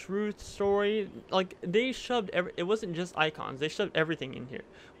legendary Truth Story. Like they shoved it wasn't just icons, they shoved everything in here.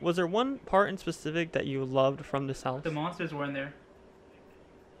 Was there one part in specific that you loved from this house? The monsters were in there.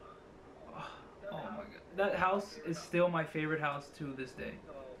 Oh my god. That house is still my favorite house to this day.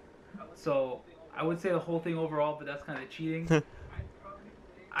 So I would say the whole thing overall, but that's kind of cheating.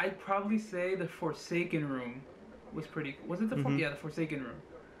 I'd probably say the Forsaken room was pretty. Was it the yeah, the Forsaken room?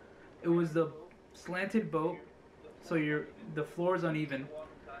 It was the slanted boat, so the floor is uneven,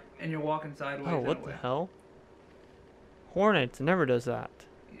 and you're walking sideways. Oh, what the hell? Hornets never does that.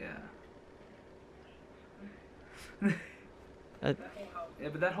 Yeah. Yeah,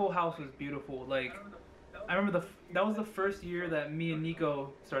 but that whole house was beautiful. Like, I remember that was the first year that me and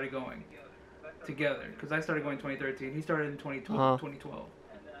Nico started going together, because I started going in 2013. He started in 2012.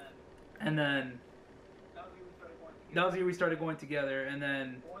 And then that was the year we started going together, and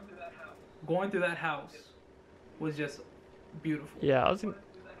then going through that house was just beautiful. Yeah,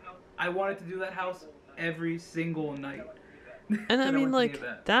 I wanted to do that house every single night. And I mean, like,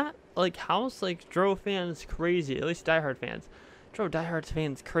 that like house like drove fans crazy, at least diehard fans. Drove diehard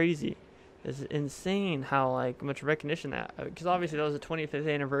fans crazy. It's insane how like much recognition that, because obviously that was the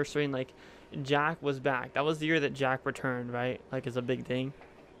 25th anniversary, and like Jack was back. That was the year that Jack returned, right? Like, is a big thing.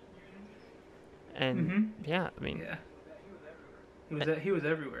 And yeah, I mean, yeah, he was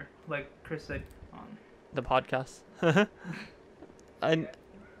everywhere, like Chris said on the podcast. And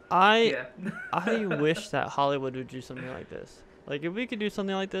I wish that Hollywood would do something like this. Like, if we could do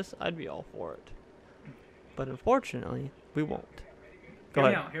something like this, I'd be all for it. But unfortunately, we won't. Go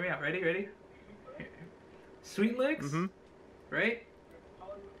ahead. Hear me out. Ready? Here. Sweet Licks, right?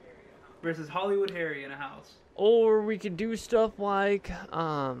 versus Hollywood Harry in a house. Or we could do stuff like,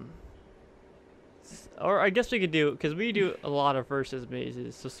 or I guess we could do, because we do a lot of versus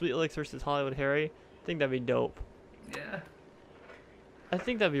mazes. So Sweet Licks versus Hollywood Harry, I think that'd be dope. Yeah. I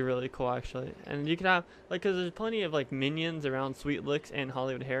think that'd be really cool, actually. And you can have, like, because there's plenty of, like, minions around Sweet Licks and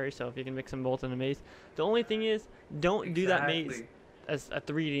Hollywood Harry, so if you can mix them both in a maze. The only thing is, don't do that maze as a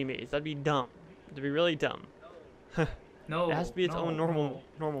 3D maze. That'd be dumb. That'd be really dumb. No. It has to be its own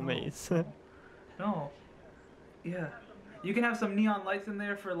normal maze. No. Yeah. You can have some neon lights in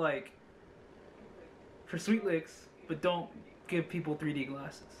there for, like, for Sweet Licks, but don't give people 3D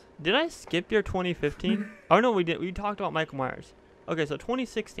glasses. Did I skip your 2015? Oh, no, we did. We talked about Michael Myers. Okay, so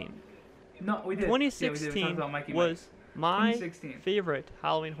 2016. No, we did. 2016 yeah, we talked about was my 2016. favorite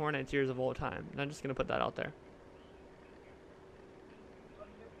Halloween Horror Nights years of all time. And I'm just going to put that out there.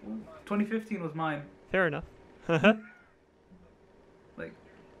 2015 was mine. Fair enough. Like,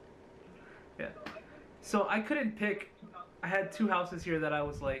 yeah. So I couldn't pick. I had two houses here that I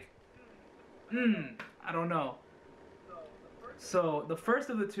was like, I don't know. So the first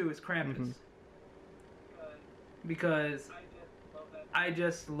of the two is Krampus. Because I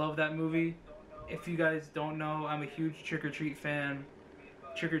just love that movie. If you guys don't know, I'm a huge Trick or Treat fan.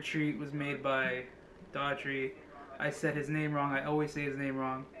 Trick or Treat was made by Daughtry. I said his name wrong. I always say his name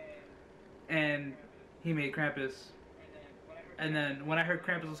wrong. And he made Krampus. And then when I heard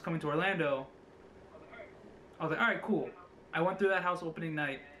Krampus was coming to Orlando, I was like, alright, cool. I went through that house opening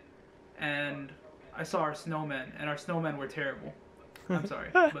night, and I saw our snowmen, and our snowmen were terrible. I'm sorry,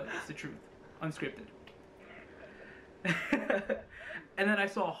 but it's the truth. Unscripted. And then I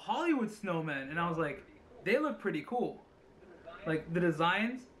saw Hollywood snowmen, and I was like, they look pretty cool. Like, the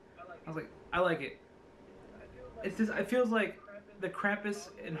designs, I was like, I like it. It's just, it feels like the Krampus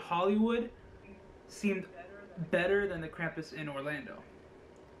in Hollywood seemed better than the Krampus in Orlando.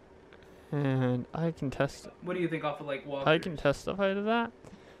 And I can What do you think off of, like, walkthroughs? I can testify to that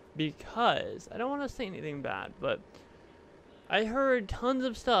because I don't want to say anything bad, but I heard tons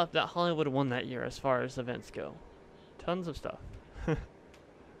of stuff that Hollywood won that year as far as events go. Tons of stuff.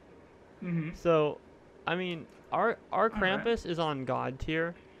 So, I mean, our Krampus is on God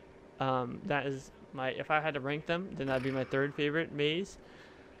tier. That is if I had to rank them, then that'd be my third favorite maze.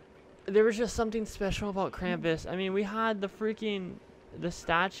 There was just something special about Krampus. I mean, we had the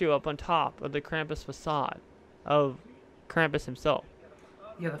statue up on top of the Krampus facade of Krampus himself.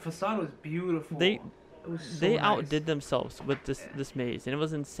 Yeah, the facade was beautiful. They nice. outdid themselves with this maze, and it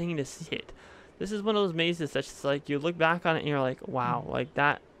was insane to see it. This is one of those mazes that's just like, you look back on it and you're like, wow, like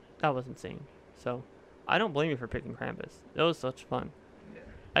that was insane. So I don't blame you for picking Krampus. It was such fun. Yeah.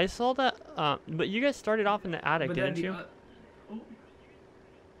 I saw that, but you guys started off in the attic, didn't you?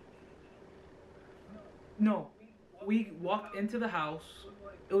 No, we walked into the house.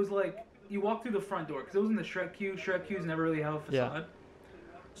 It was like, you walk through the front door, because it was in the Shrek queue. Shrek queues never really have a facade.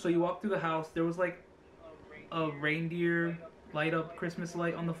 Yeah. So you walk through the house, there was like a reindeer light up Christmas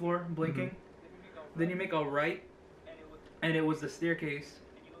light on the floor, blinking. Then you make a right, and it was the staircase,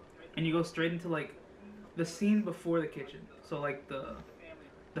 and you go straight into like the scene before the kitchen. So like the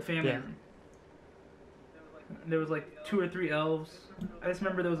family room. There was like 2 or 3 elves. I just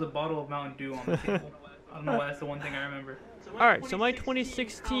remember there was a bottle of Mountain Dew on the table. I don't know why, that's the one thing I remember. Alright, so my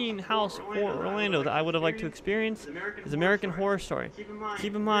 2016 house for Orlando that I would have liked to experience is American Horror Story.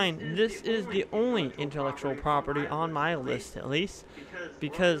 Keep in mind, this is the only intellectual property on my list, at least,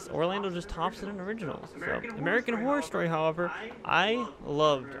 because Orlando just tops it in originals. So, American Horror Story, however, I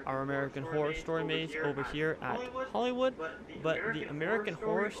loved our American Horror Story maze over here at Hollywood, but the American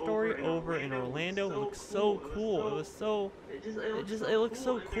Horror Story over in Orlando looks so cool. It looks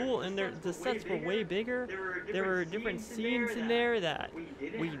so cool, and the sets were way bigger. There were different scenes in there that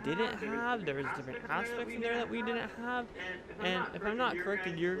we didn't have. There was different aspects in there that we didn't have. And if I'm not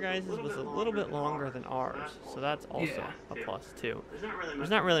corrected, your guys' was a little bit longer than ours, so that's also a plus too. There's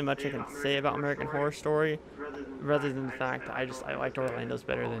not really much I can say about American Horror Story, rather than the fact that I liked Orlando's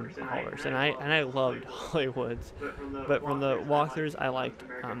better than ours, and I loved Hollywood's. But from the walkthroughs, I liked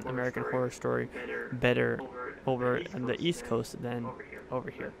American Horror Story better over on the East Coast than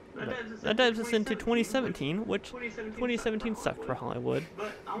over here. But that dives us into 2017, which 2017 sucked for Hollywood.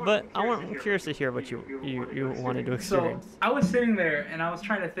 But I'm curious to hear what you wanted to experience. So I was sitting there and I was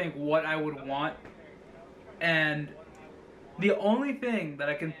trying to think what I would want, and the only thing that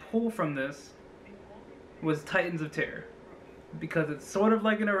I can pull from this was Titans of Terror, because it's sort of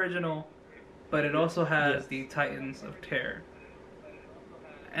like an original, but it also has the Titans of Terror.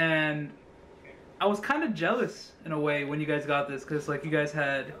 And I was kind of jealous in a way when you guys got this, because like you guys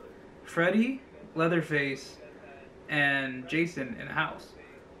had Freddy, Leatherface, and Jason in a house.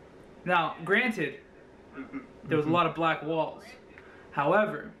 Now, granted, there was a lot of black walls.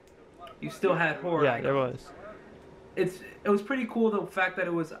 However, you still had horror. Yeah, icons. there was. It was pretty cool, the fact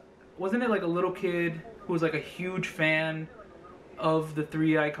that wasn't it like a little kid who was like a huge fan of the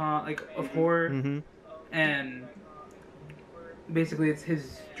three icon, like of horror, Mm-hmm. and basically it's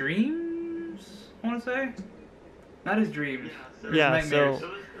his dreams, I want to say. Not his dreams. His Yeah, nightmares.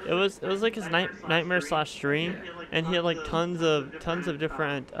 so it was like his nightmare slash dream, and he had like tons of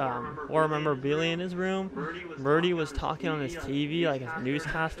different horror memorabilia in his room. Birdie was talking on his TV like a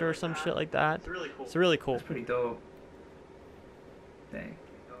newscaster or some shit like that. It's really cool. It's pretty dope. Dang.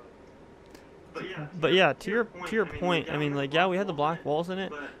 But yeah, to your point, I mean, like, yeah, we had the black walls in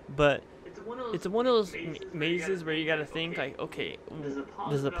it, but it's one of those mazes where you got to think like, okay,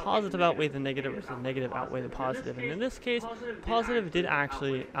 does the positive outweigh the negative, or does the negative outweigh the positive? And in this case, positive did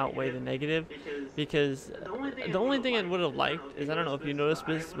actually outweigh the negative, because the only thing I would have liked is, I don't know if you noticed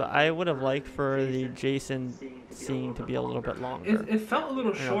this, but I would have liked for the Jason scene to be a little bit longer. It felt a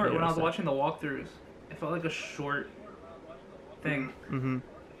little short when I was that. watching the walkthroughs. It felt like a short thing. Mm-hmm.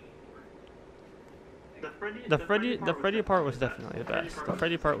 The Freddy part was definitely the best. The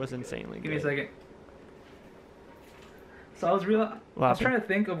Freddy part was insanely good. Give me a second. So I was trying to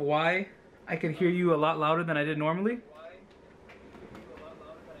think of why I could hear you a lot louder than I did normally.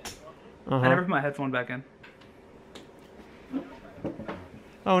 I never put my headphone back in.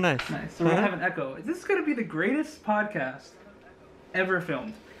 Oh, nice. Nice. So we're gonna have an echo. Is this gonna be the greatest podcast ever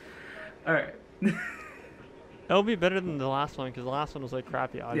filmed? All right. It'll be better than the last one, because the last one was like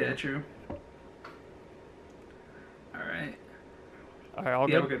crappy audio. Yeah, true. All right. All right, all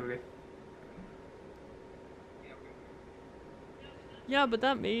Yeah, good. we're good. Yeah, but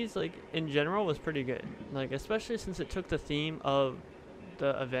that maze, like, in general, was pretty good. Like, especially since it took the theme of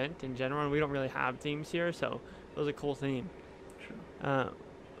the event in general, and we don't really have themes here, so it was a cool theme. True.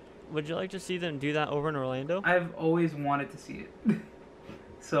 Would you like to see them do that over in Orlando? I've always wanted to see it.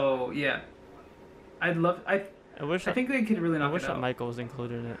 So yeah, I think they could really knock I wish it that out. Michael was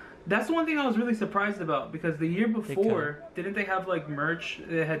included in it. That's the one thing I was really surprised about, because the year before, didn't they have like merch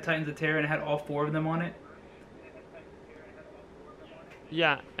that had Titans of Terror and it had all 4 of them on it?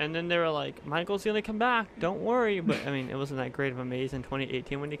 Yeah, and then they were like, Michael's gonna come back, don't worry. But I mean, it wasn't that great of a maze in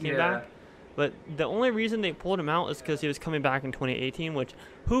 2018 when he came back. But the only reason they pulled him out is because he was coming back in 2018, which,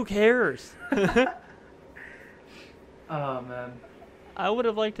 who cares? Oh man. I would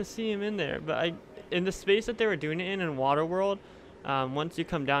have liked to see him in there, but in the space that they were doing it in Waterworld, once you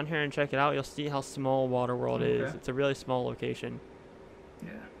come down here and check it out, you'll see how small Waterworld is. It's a really small location.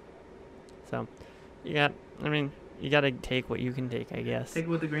 Yeah. So, you gotta take what you can take, I guess. Take it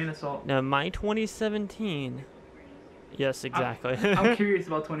with a grain of salt. Now, my 2017. Yes, exactly. I'm curious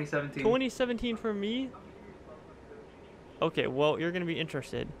about 2017. 2017 for me? Okay, well, you're gonna be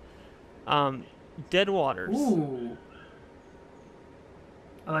interested. Dead Waters. Ooh.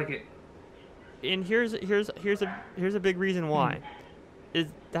 I like it. And here's a big reason why. Is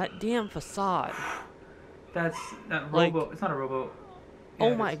that damn facade. That Like, rowboat. It's not a rowboat. Oh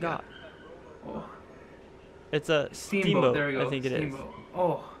Yeah, my god. Oh. It's a steamboat. There we go. I think it is. Steamboat.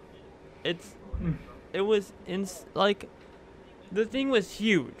 Oh. It was like, the thing was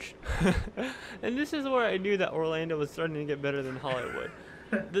huge. And this is where I knew that Orlando was starting to get better than Hollywood.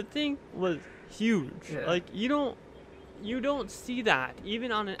 The thing was huge. Yeah. Like, you don't see that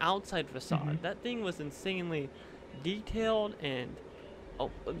even on an outside facade. That thing was insanely detailed, and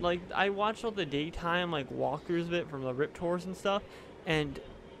like, I watched all the daytime like walkthroughs of it from the RIP tours and stuff, and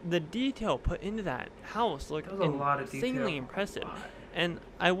the detail put into that house looked insanely impressive. And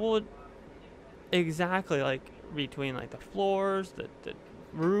I would exactly, like, between like the floors, the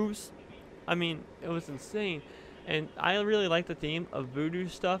roofs, I mean, it was insane. And I really like the theme of voodoo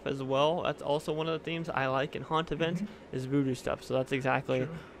stuff as well. That's also one of the themes I like in haunt events, is voodoo stuff. So that's exactly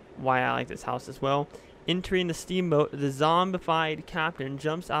why I like this house as well. Entering the steamboat, the zombified captain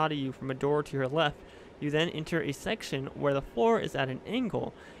jumps out at you from a door to your left. You then enter a section where the floor is at an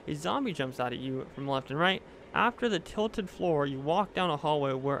angle. A zombie jumps out at you from left and right. After the tilted floor, you walk down a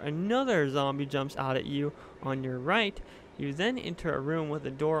hallway where another zombie jumps out at you on your right. You then enter a room with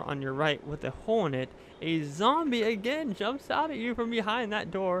a door on your right with a hole in it. A zombie again jumps out at you from behind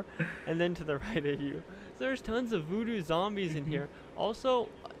that door, and then to the right of you. So there's tons of voodoo zombies in here. Also,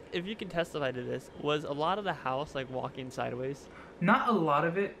 if you can testify to this, was a lot of the house like walking sideways? Not a lot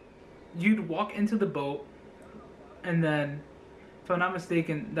of it. You'd walk into the boat, and then, if I'm not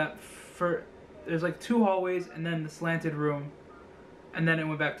mistaken, there's like 2 hallways and then the slanted room, and then it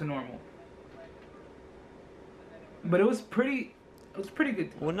went back to normal. But it was pretty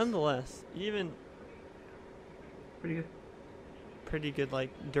good. Well, nonetheless, pretty good like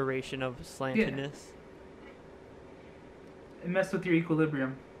duration of Yeah. slantedness. It messed with your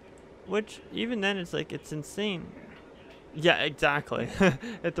equilibrium. Which even then it's like it's insane. Yeah, exactly.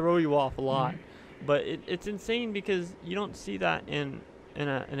 It throw you off a lot, but it's insane because you don't see that in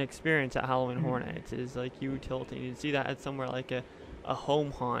an experience at Halloween Horror Nights. Is like you tilting. You see that at somewhere like a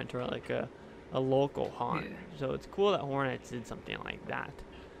home haunt or like a local haunt. Yeah. So it's cool that Horror Nights did something like that.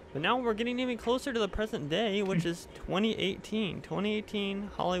 But now we're getting even closer to the present day, which is 2018. 2018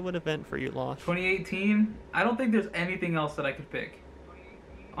 Hollywood event for you, Losh. 2018. I don't think there's anything else that I could pick.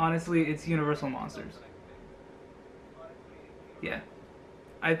 Honestly, it's Universal Monsters. Yeah.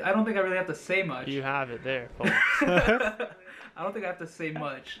 I don't think I really have to say much. You have it there, folks. I don't think I have to say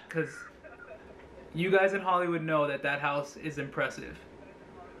much because you guys in Hollywood know that that house is impressive.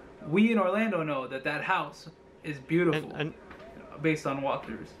 We in Orlando know that that house is beautiful and based on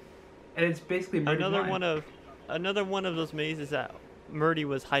walkthroughs. And it's basically Murdy's another mind. another one of those mazes that Murdy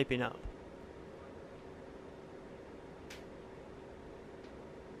was hyping up.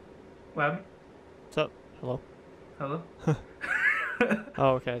 What happened? What's up? Hello? Hello?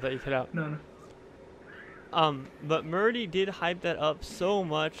 Oh, okay. I thought you cut out. No. But Murdy did hype that up so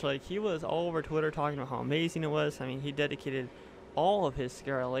much. Like, he was all over Twitter talking about how amazing it was. I mean, he dedicated all of his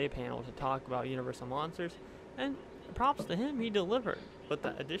Scare LA panel to talk about Universal Monsters. And props to him, he delivered. But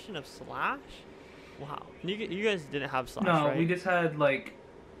the addition of Slash? Wow. You guys didn't have Slash, No, right? we just had, like...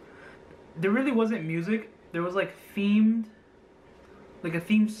 There really wasn't music. There was, like, themed... Like, a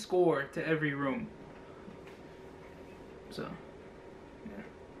themed score to every room. So...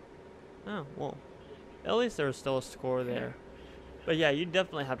 Oh, well. At least there was still a score there. But yeah, you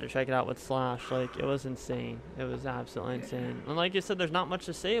definitely have to check it out with Slash. Like, it was insane. It was absolutely insane. And like you said, there's not much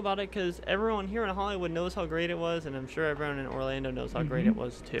to say about it because everyone here in Hollywood knows how great it was, and I'm sure everyone in Orlando knows how great it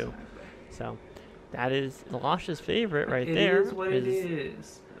was too. So, that is Lash's favorite right there. It is what it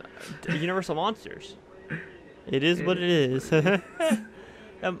is. Universal Monsters. It is what it is.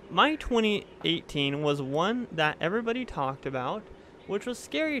 My 2018 was one that everybody talked about, which was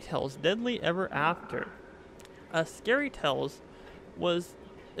Scary Tales Deadly Ever After. Scary Tales was,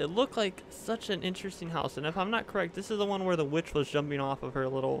 it looked like such an interesting house, and if I'm not correct, this is the one where the witch was jumping off of her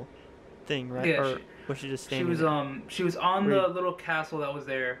little thing, right? Yeah, or was she just standing she was on the little castle that was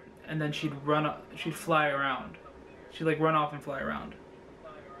there, and then she'd fly around. She'd like run off and fly around.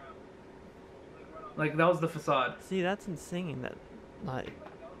 Like that was the facade. See, that's insane. That, like,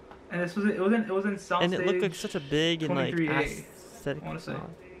 and it was in Soundstage. And it looked like such a big and like 23A, aesthetic I want to say, facade.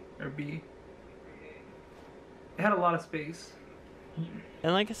 or B. It had a lot of space.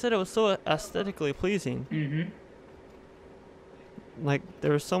 And like I said, it was so aesthetically pleasing. Mm-hmm. Like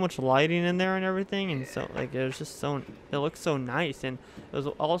there was so much lighting in there and everything, and so like it was just so, it looked so nice. And it was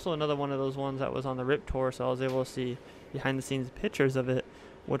also another one of those ones that was on the RIP tour, so I was able to see behind the scenes pictures of it,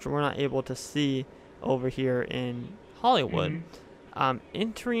 which we're not able to see over here in Hollywood.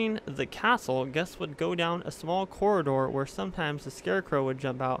 Entering the castle, guests would go down a small corridor where sometimes the scarecrow would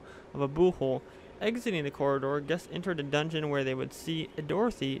jump out of a boo hole. Exiting the corridor, guests entered a dungeon where they would see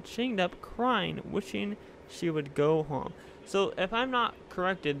Dorothy chained up, crying, wishing she would go home. So, if I'm not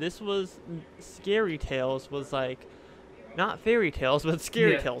corrected, this was Scary Tales was like, not fairy tales, but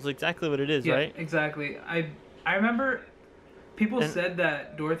Scary Tales, exactly what it is, right? Exactly. I remember people said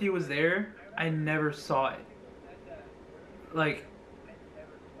that Dorothy was there. I never saw it. Like,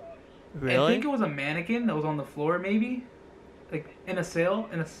 really? I think it was a mannequin that was on the floor, maybe, like in a cell.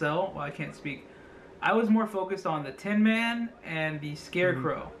 Well, I can't speak. I was more focused on the Tin Man and the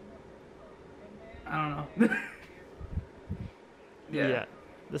Scarecrow. I don't know. Yeah,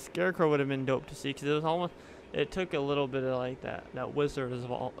 the Scarecrow would have been dope to see because it was almost, it took a little bit of like that Wizard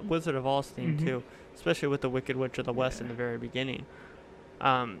of Oz theme too, especially with the Wicked Witch of the West in the very beginning.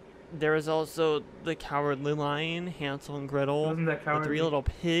 There was also the Cowardly Lion, Hansel and Gretel, Wasn't that the cowardly? Three Little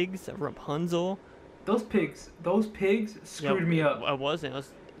Pigs, Rapunzel. Those pigs screwed me up. I wasn't. It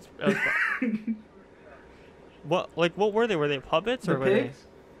was what were they? Were they puppets or The were pigs?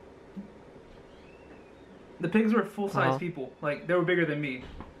 The pigs were full-size Uh-huh. people. Like, they were bigger than me.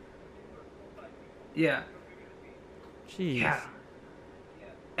 Yeah. they? Jeez. Yeah.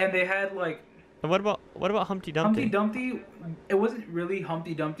 And they had, like... And what about Humpty Dumpty? Humpty Dumpty, it wasn't really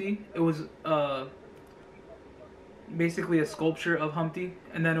Humpty Dumpty. It was, basically a sculpture of Humpty.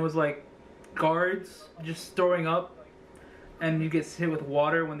 And then it was, like, guards just throwing up. And you get hit with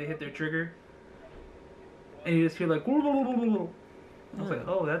water when they hit their trigger. And you just hear, like... I was like,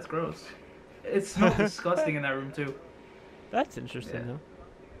 oh, that's gross. It smelled disgusting in that room too. That's interesting though.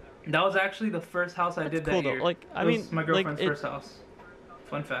 That was actually the first house I did cool, that though. year. Like, I It mean, was my like, girlfriend's first house.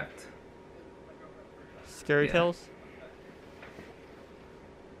 Fun fact. Scary Yeah. Tales.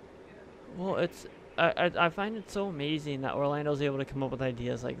 Well, I find it so amazing that Orlando's able to come up with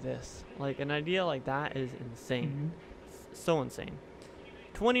ideas like this. Like, an idea like that is insane. Mm-hmm. So insane.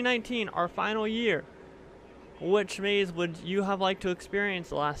 2019, our final year. Which maze would you have liked to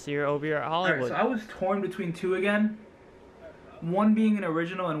experience last year over here at Hollywood? Alright, so I was torn between two again. One being an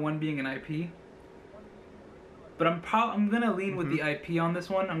original and one being an IP. But I'm gonna lean with the IP on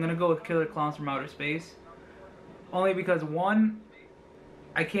this one. I'm gonna go with Killer Clowns from Outer Space. Only because one,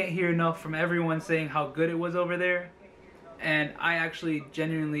 I can't hear enough from everyone saying how good it was over there. And I actually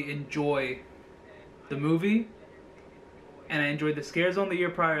genuinely enjoy the movie. And I enjoyed the scare zone the year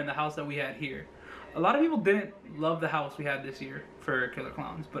prior in the house that we had here. A lot of people didn't love the house we had this year for Killer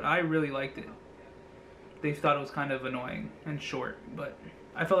Clowns, but I really liked it. They thought it was kind of annoying and short, but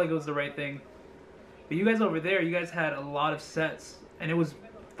I felt like it was the right thing. But you guys over there, you guys had a lot of sets, and it was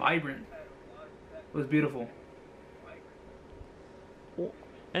vibrant. It was beautiful.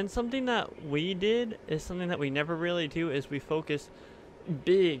 And something that we did is something that we never really do is we focus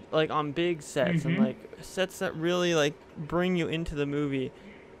big, like on big sets and like sets that really like bring you into the movie,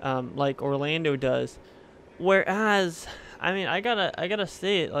 like Orlando does. Whereas, I mean, I gotta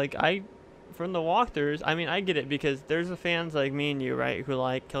say it, like from the walkthroughs, I mean, I get it because there's the fans like me and you, right, who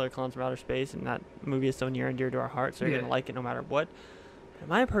like Killer Clowns from Outer Space, and that movie is so near and dear to our hearts, so you're gonna like it no matter what. In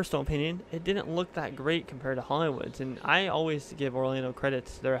my personal opinion, it didn't look that great compared to Hollywood's, and I always give Orlando credit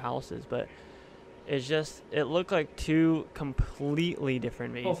to their houses, but it's just, it looked like two completely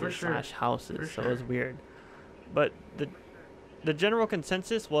different mazes slash houses, so it was weird. But the general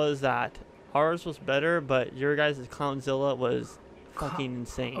consensus was that ours was better, but your guys' Clownzilla was fucking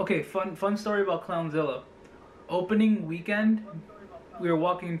insane. Okay, fun story about Clownzilla. Opening weekend, we were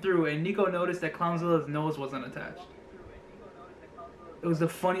walking through, and Nico noticed that Clownzilla's nose wasn't attached. It was the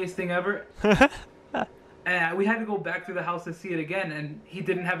funniest thing ever. And we had to go back through the house to see it again, and he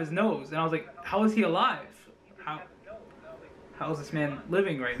didn't have his nose. And I was like, how is he alive? How is this man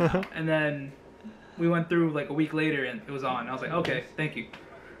living right now? And then we went through like a week later, and it was on. I was like, okay, thank you.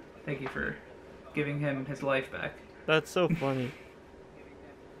 Thank you for giving him his life back. That's so funny.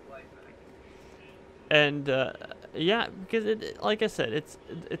 And yeah, because it, like I said,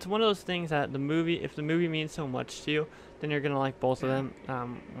 it's one of those things that if the movie means so much to you, then you're gonna like both of them.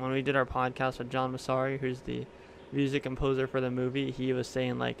 When we did our podcast with John Massari, who's the music composer for the movie, he was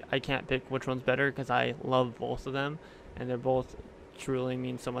saying like, I can't pick which one's better because I love both of them, and they're both truly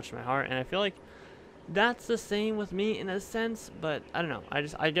mean so much to my heart. And I feel like that's the same with me in a sense, but I don't know.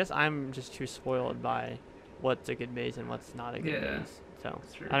 I guess I'm just too spoiled by what's a good maze and what's not a good maze. So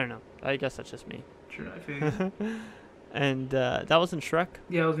I don't know. I guess that's just me. True, I feel you. And that was in Shrek?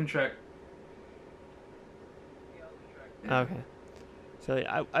 Yeah, it was in Shrek. Yeah. Okay.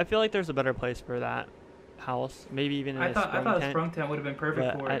 So I feel like there's a better place for that house. Maybe even in I thought a sprung tent would have been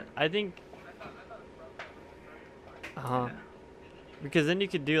perfect for it. I think... Because then you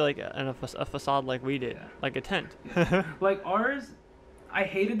could do like a facade like we did. Like a tent. Like ours, I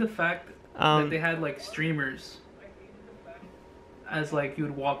hated the fact that they had like streamers as like you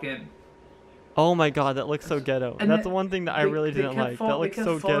would walk in. Oh my god, that looks so ghetto. And that's the one thing that I really didn't like. That looks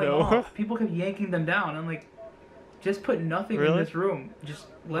so ghetto. People kept yanking them down. I'm like, just put nothing in this room. Just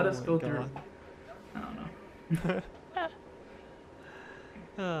let us go through. I don't know.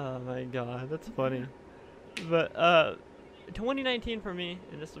 Oh my god, that's funny. But 2019 for me,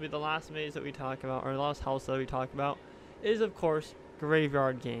 and this will be the last maze that we talk about, or the last house that we talk about, is of course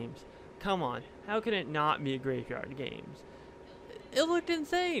Graveyard Games. Come on, how can it not be Graveyard Games? It looked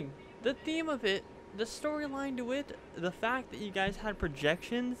insane. The theme of it, the storyline to it, the fact that you guys had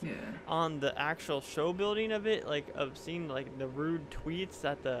projections on the actual show building of it, like of seeing like the rude tweets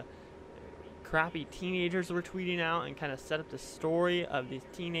that the crappy teenagers were tweeting out, and kind of set up the story of these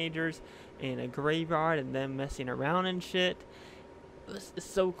teenagers in a graveyard and them messing around and shit. It's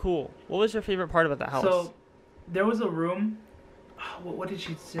so cool. What was your favorite part about that house? So there was a room. What did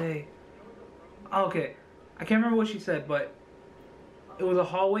she say? Oh, okay, I can't remember what she said, but it was a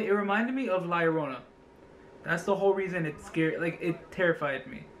hallway. It reminded me of La Llorona. That's the whole reason it scared, like it terrified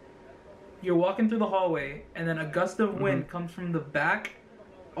me. You're walking through the hallway, and then a gust of wind comes from the back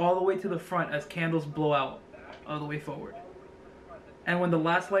all the way to the front as candles blow out all the way forward. And when the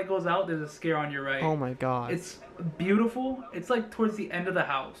last light goes out, there's a scare on your right. Oh my god. It's beautiful. It's like towards the end of the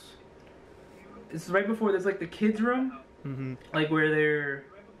house. It's right before there's like the kids' room, like where they're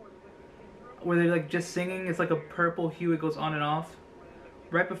like just singing. It's like a purple hue. It goes on and off.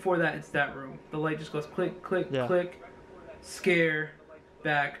 Right before that, it's that room. The light just goes click, click, click, scare,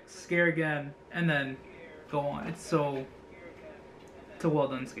 back, scare again, and then go on. It's a well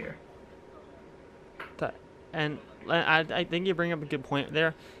done scare. And I think you bring up a good point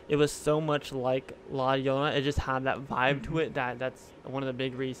there. It was so much like La Llorona. It just had that vibe to it that's one of the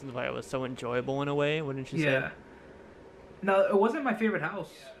big reasons why it was so enjoyable in a way, wouldn't you say? Yeah. No, it wasn't my favorite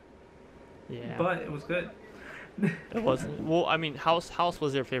house, Yeah. but it was good. It wasn't. Well, I mean, House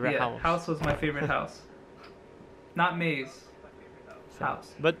was your favorite Yeah, house. house was my favorite house. Not Maze. So,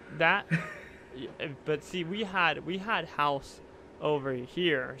 House. But that, but see, we had House over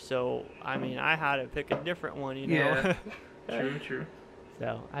here, so I mean, I had to pick a different one, you know. Yeah. True.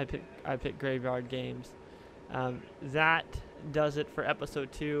 So I picked Graveyard Games. That does it for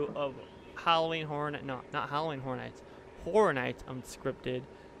episode 2 of Halloween Horror Night. No, not Halloween Horror Nights. Horror Nights Unscripted.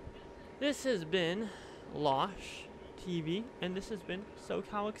 This has been Losh TV, and this has been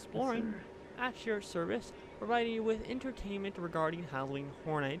SoCal Exploring at your service, providing you with entertainment regarding Halloween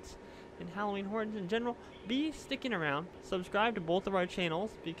Horror Nights and Halloween Horror Nights in general. Be sticking around. Subscribe to both of our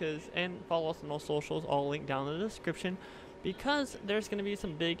channels and follow us on all socials, all linked down in the description, because there's going to be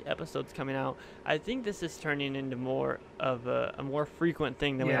some big episodes coming out. I think this is turning into more of a more frequent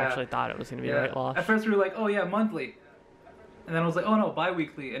thing than we actually thought it was going to be, right, Losh? At first we were like, oh yeah, monthly. And then I was like, oh no,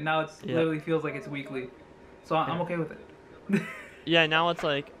 bi-weekly. And now it's literally feels like it's weekly. So I'm okay with it. Now it's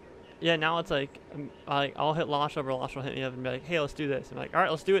like, I'll hit Losh up, or Losh will hit me up and be like, hey, let's do this. I'm like, all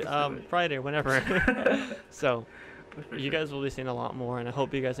right, let's do it Friday or whenever. So you guys will be seeing a lot more, and I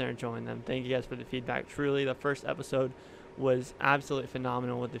hope you guys are enjoying them. Thank you guys for the feedback. Truly, the first episode was absolutely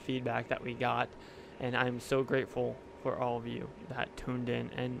phenomenal with the feedback that we got, and I'm so grateful for all of you that tuned in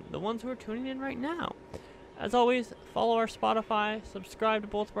and the ones who are tuning in right now. As always, follow our Spotify, subscribe to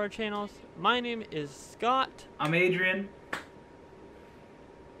both of our channels. My name is Scott. I'm Adrian.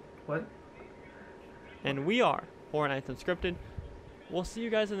 What? And we are Horror Nights Unscripted. We'll see you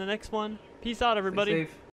guys in the next one. Peace out, everybody. Stay safe.